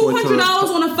couldn't afford $200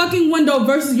 on a fucking window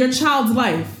versus your child's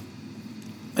life.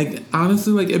 Like,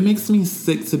 honestly, like, it makes me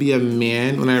sick to be a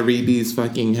man when I read these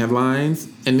fucking headlines.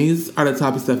 And these are the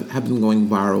topics that have been going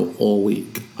viral all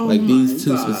week. Oh like, these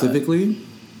two God. Specifically.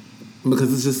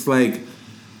 Because it's just, like,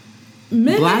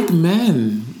 Men. black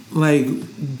men. Like,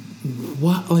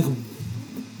 what? Like,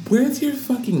 where's your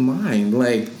fucking mind?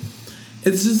 Like,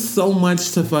 it's just so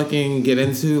much to fucking get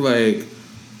into. Like,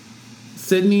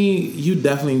 Sydney, you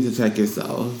definitely need to check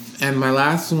yourself. And my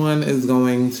last one is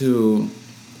going to...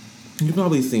 You've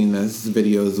probably seen this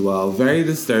video as well. Very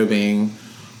disturbing.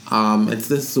 It's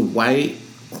this white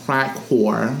crack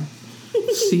whore.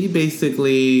 She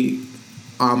basically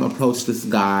approached this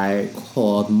guy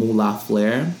called Moolah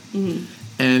Flair. Mm-hmm.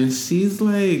 And she's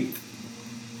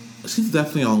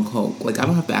definitely on coke. Like, I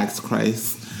don't have to ask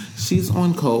Christ. She's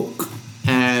on coke.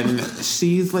 And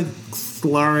she's like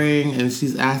slurring and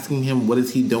she's asking him what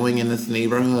is he doing in this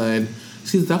neighborhood.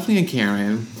 She's definitely a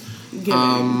Karen.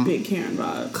 Giving big Karen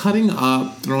vibe. Cutting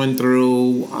up through and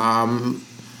through.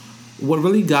 What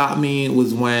really got me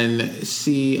was when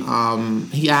he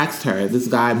asked her, this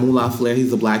guy, Moolah Flair,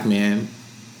 he's a black man.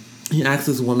 He asked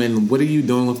this woman, what are you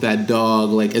doing with that dog?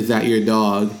 Like, is that your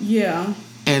dog? Yeah.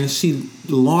 And she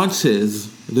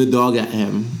launches the dog at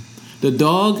him. The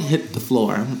dog hit the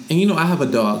floor. And you know, I have a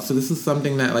dog, so this is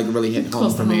something that like really hit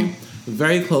home for me.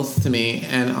 Very close to me.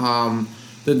 And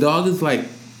the dog is like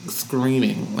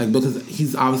screaming, like, because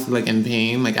he's obviously like in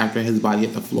pain, like after his body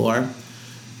hit the floor.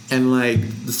 And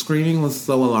like the screaming was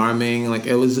so alarming. Like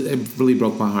it really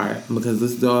broke my heart because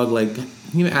this dog, like,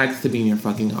 he didn't ask to be in your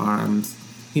fucking arms.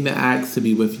 He didn't ask to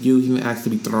be with you. He didn't ask to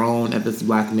be thrown at this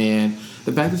black man.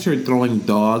 The fact that you're throwing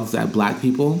dogs at black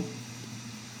people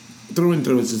through and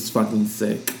through is just fucking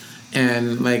sick.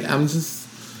 And like, I'm just,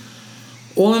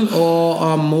 all in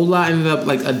all, Moolah ended up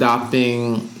like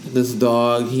adopting this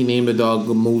dog. He named the dog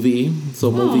Movie. So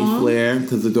Movie Flair,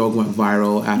 because the dog went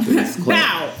viral after this clip.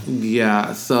 Wow.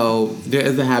 Yeah, so there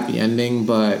is a happy ending,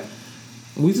 but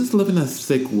we just live in a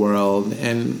sick world.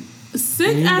 And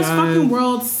sick ass fucking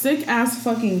world, sick ass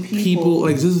fucking people. People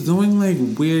like just doing like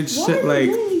weird shit, like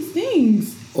doing these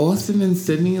things. Austin and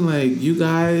Sydney, like, you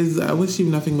guys, I wish you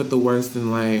nothing but the worst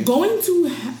in life. Going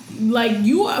to, like,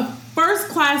 you a first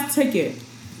class ticket.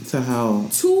 To hell.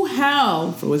 To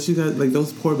hell. For what you guys, like,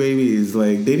 those poor babies,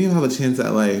 like, they didn't even have a chance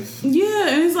at life. Yeah,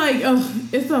 and it's like,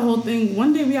 it's the whole thing.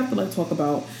 One day we have to, like, talk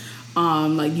about,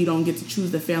 like, you don't get to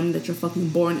choose the family that you're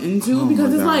fucking born into.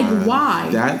 Because it's like, why?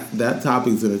 That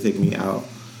topic's gonna take me out.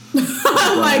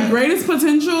 Like, greatest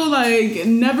potential, like,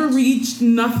 never reached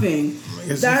nothing.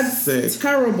 That's sick.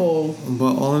 Terrible.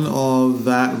 But all in all,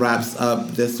 that wraps up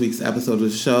this week's episode of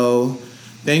the show.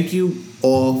 Thank you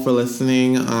all for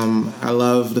listening. I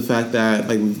love the fact that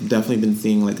like we've definitely been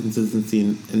seeing like consistency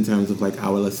in terms of like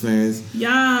our listeners.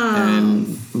 Yeah.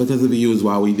 And because of you is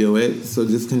why we do it. So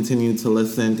just continue to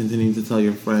listen, continue to tell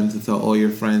your friends, to tell all your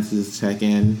friends to just check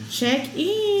in. Check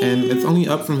in. And it's only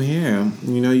up from here.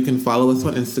 You know, you can follow us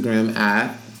on Instagram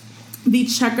at The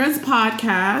Checkers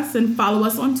Podcast and follow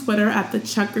us on Twitter at The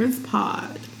Checkers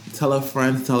Pod. Tell a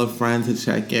friend to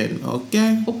check in,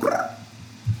 okay?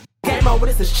 Game over,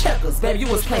 this is Checkers, baby, you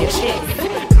was playing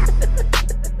chess.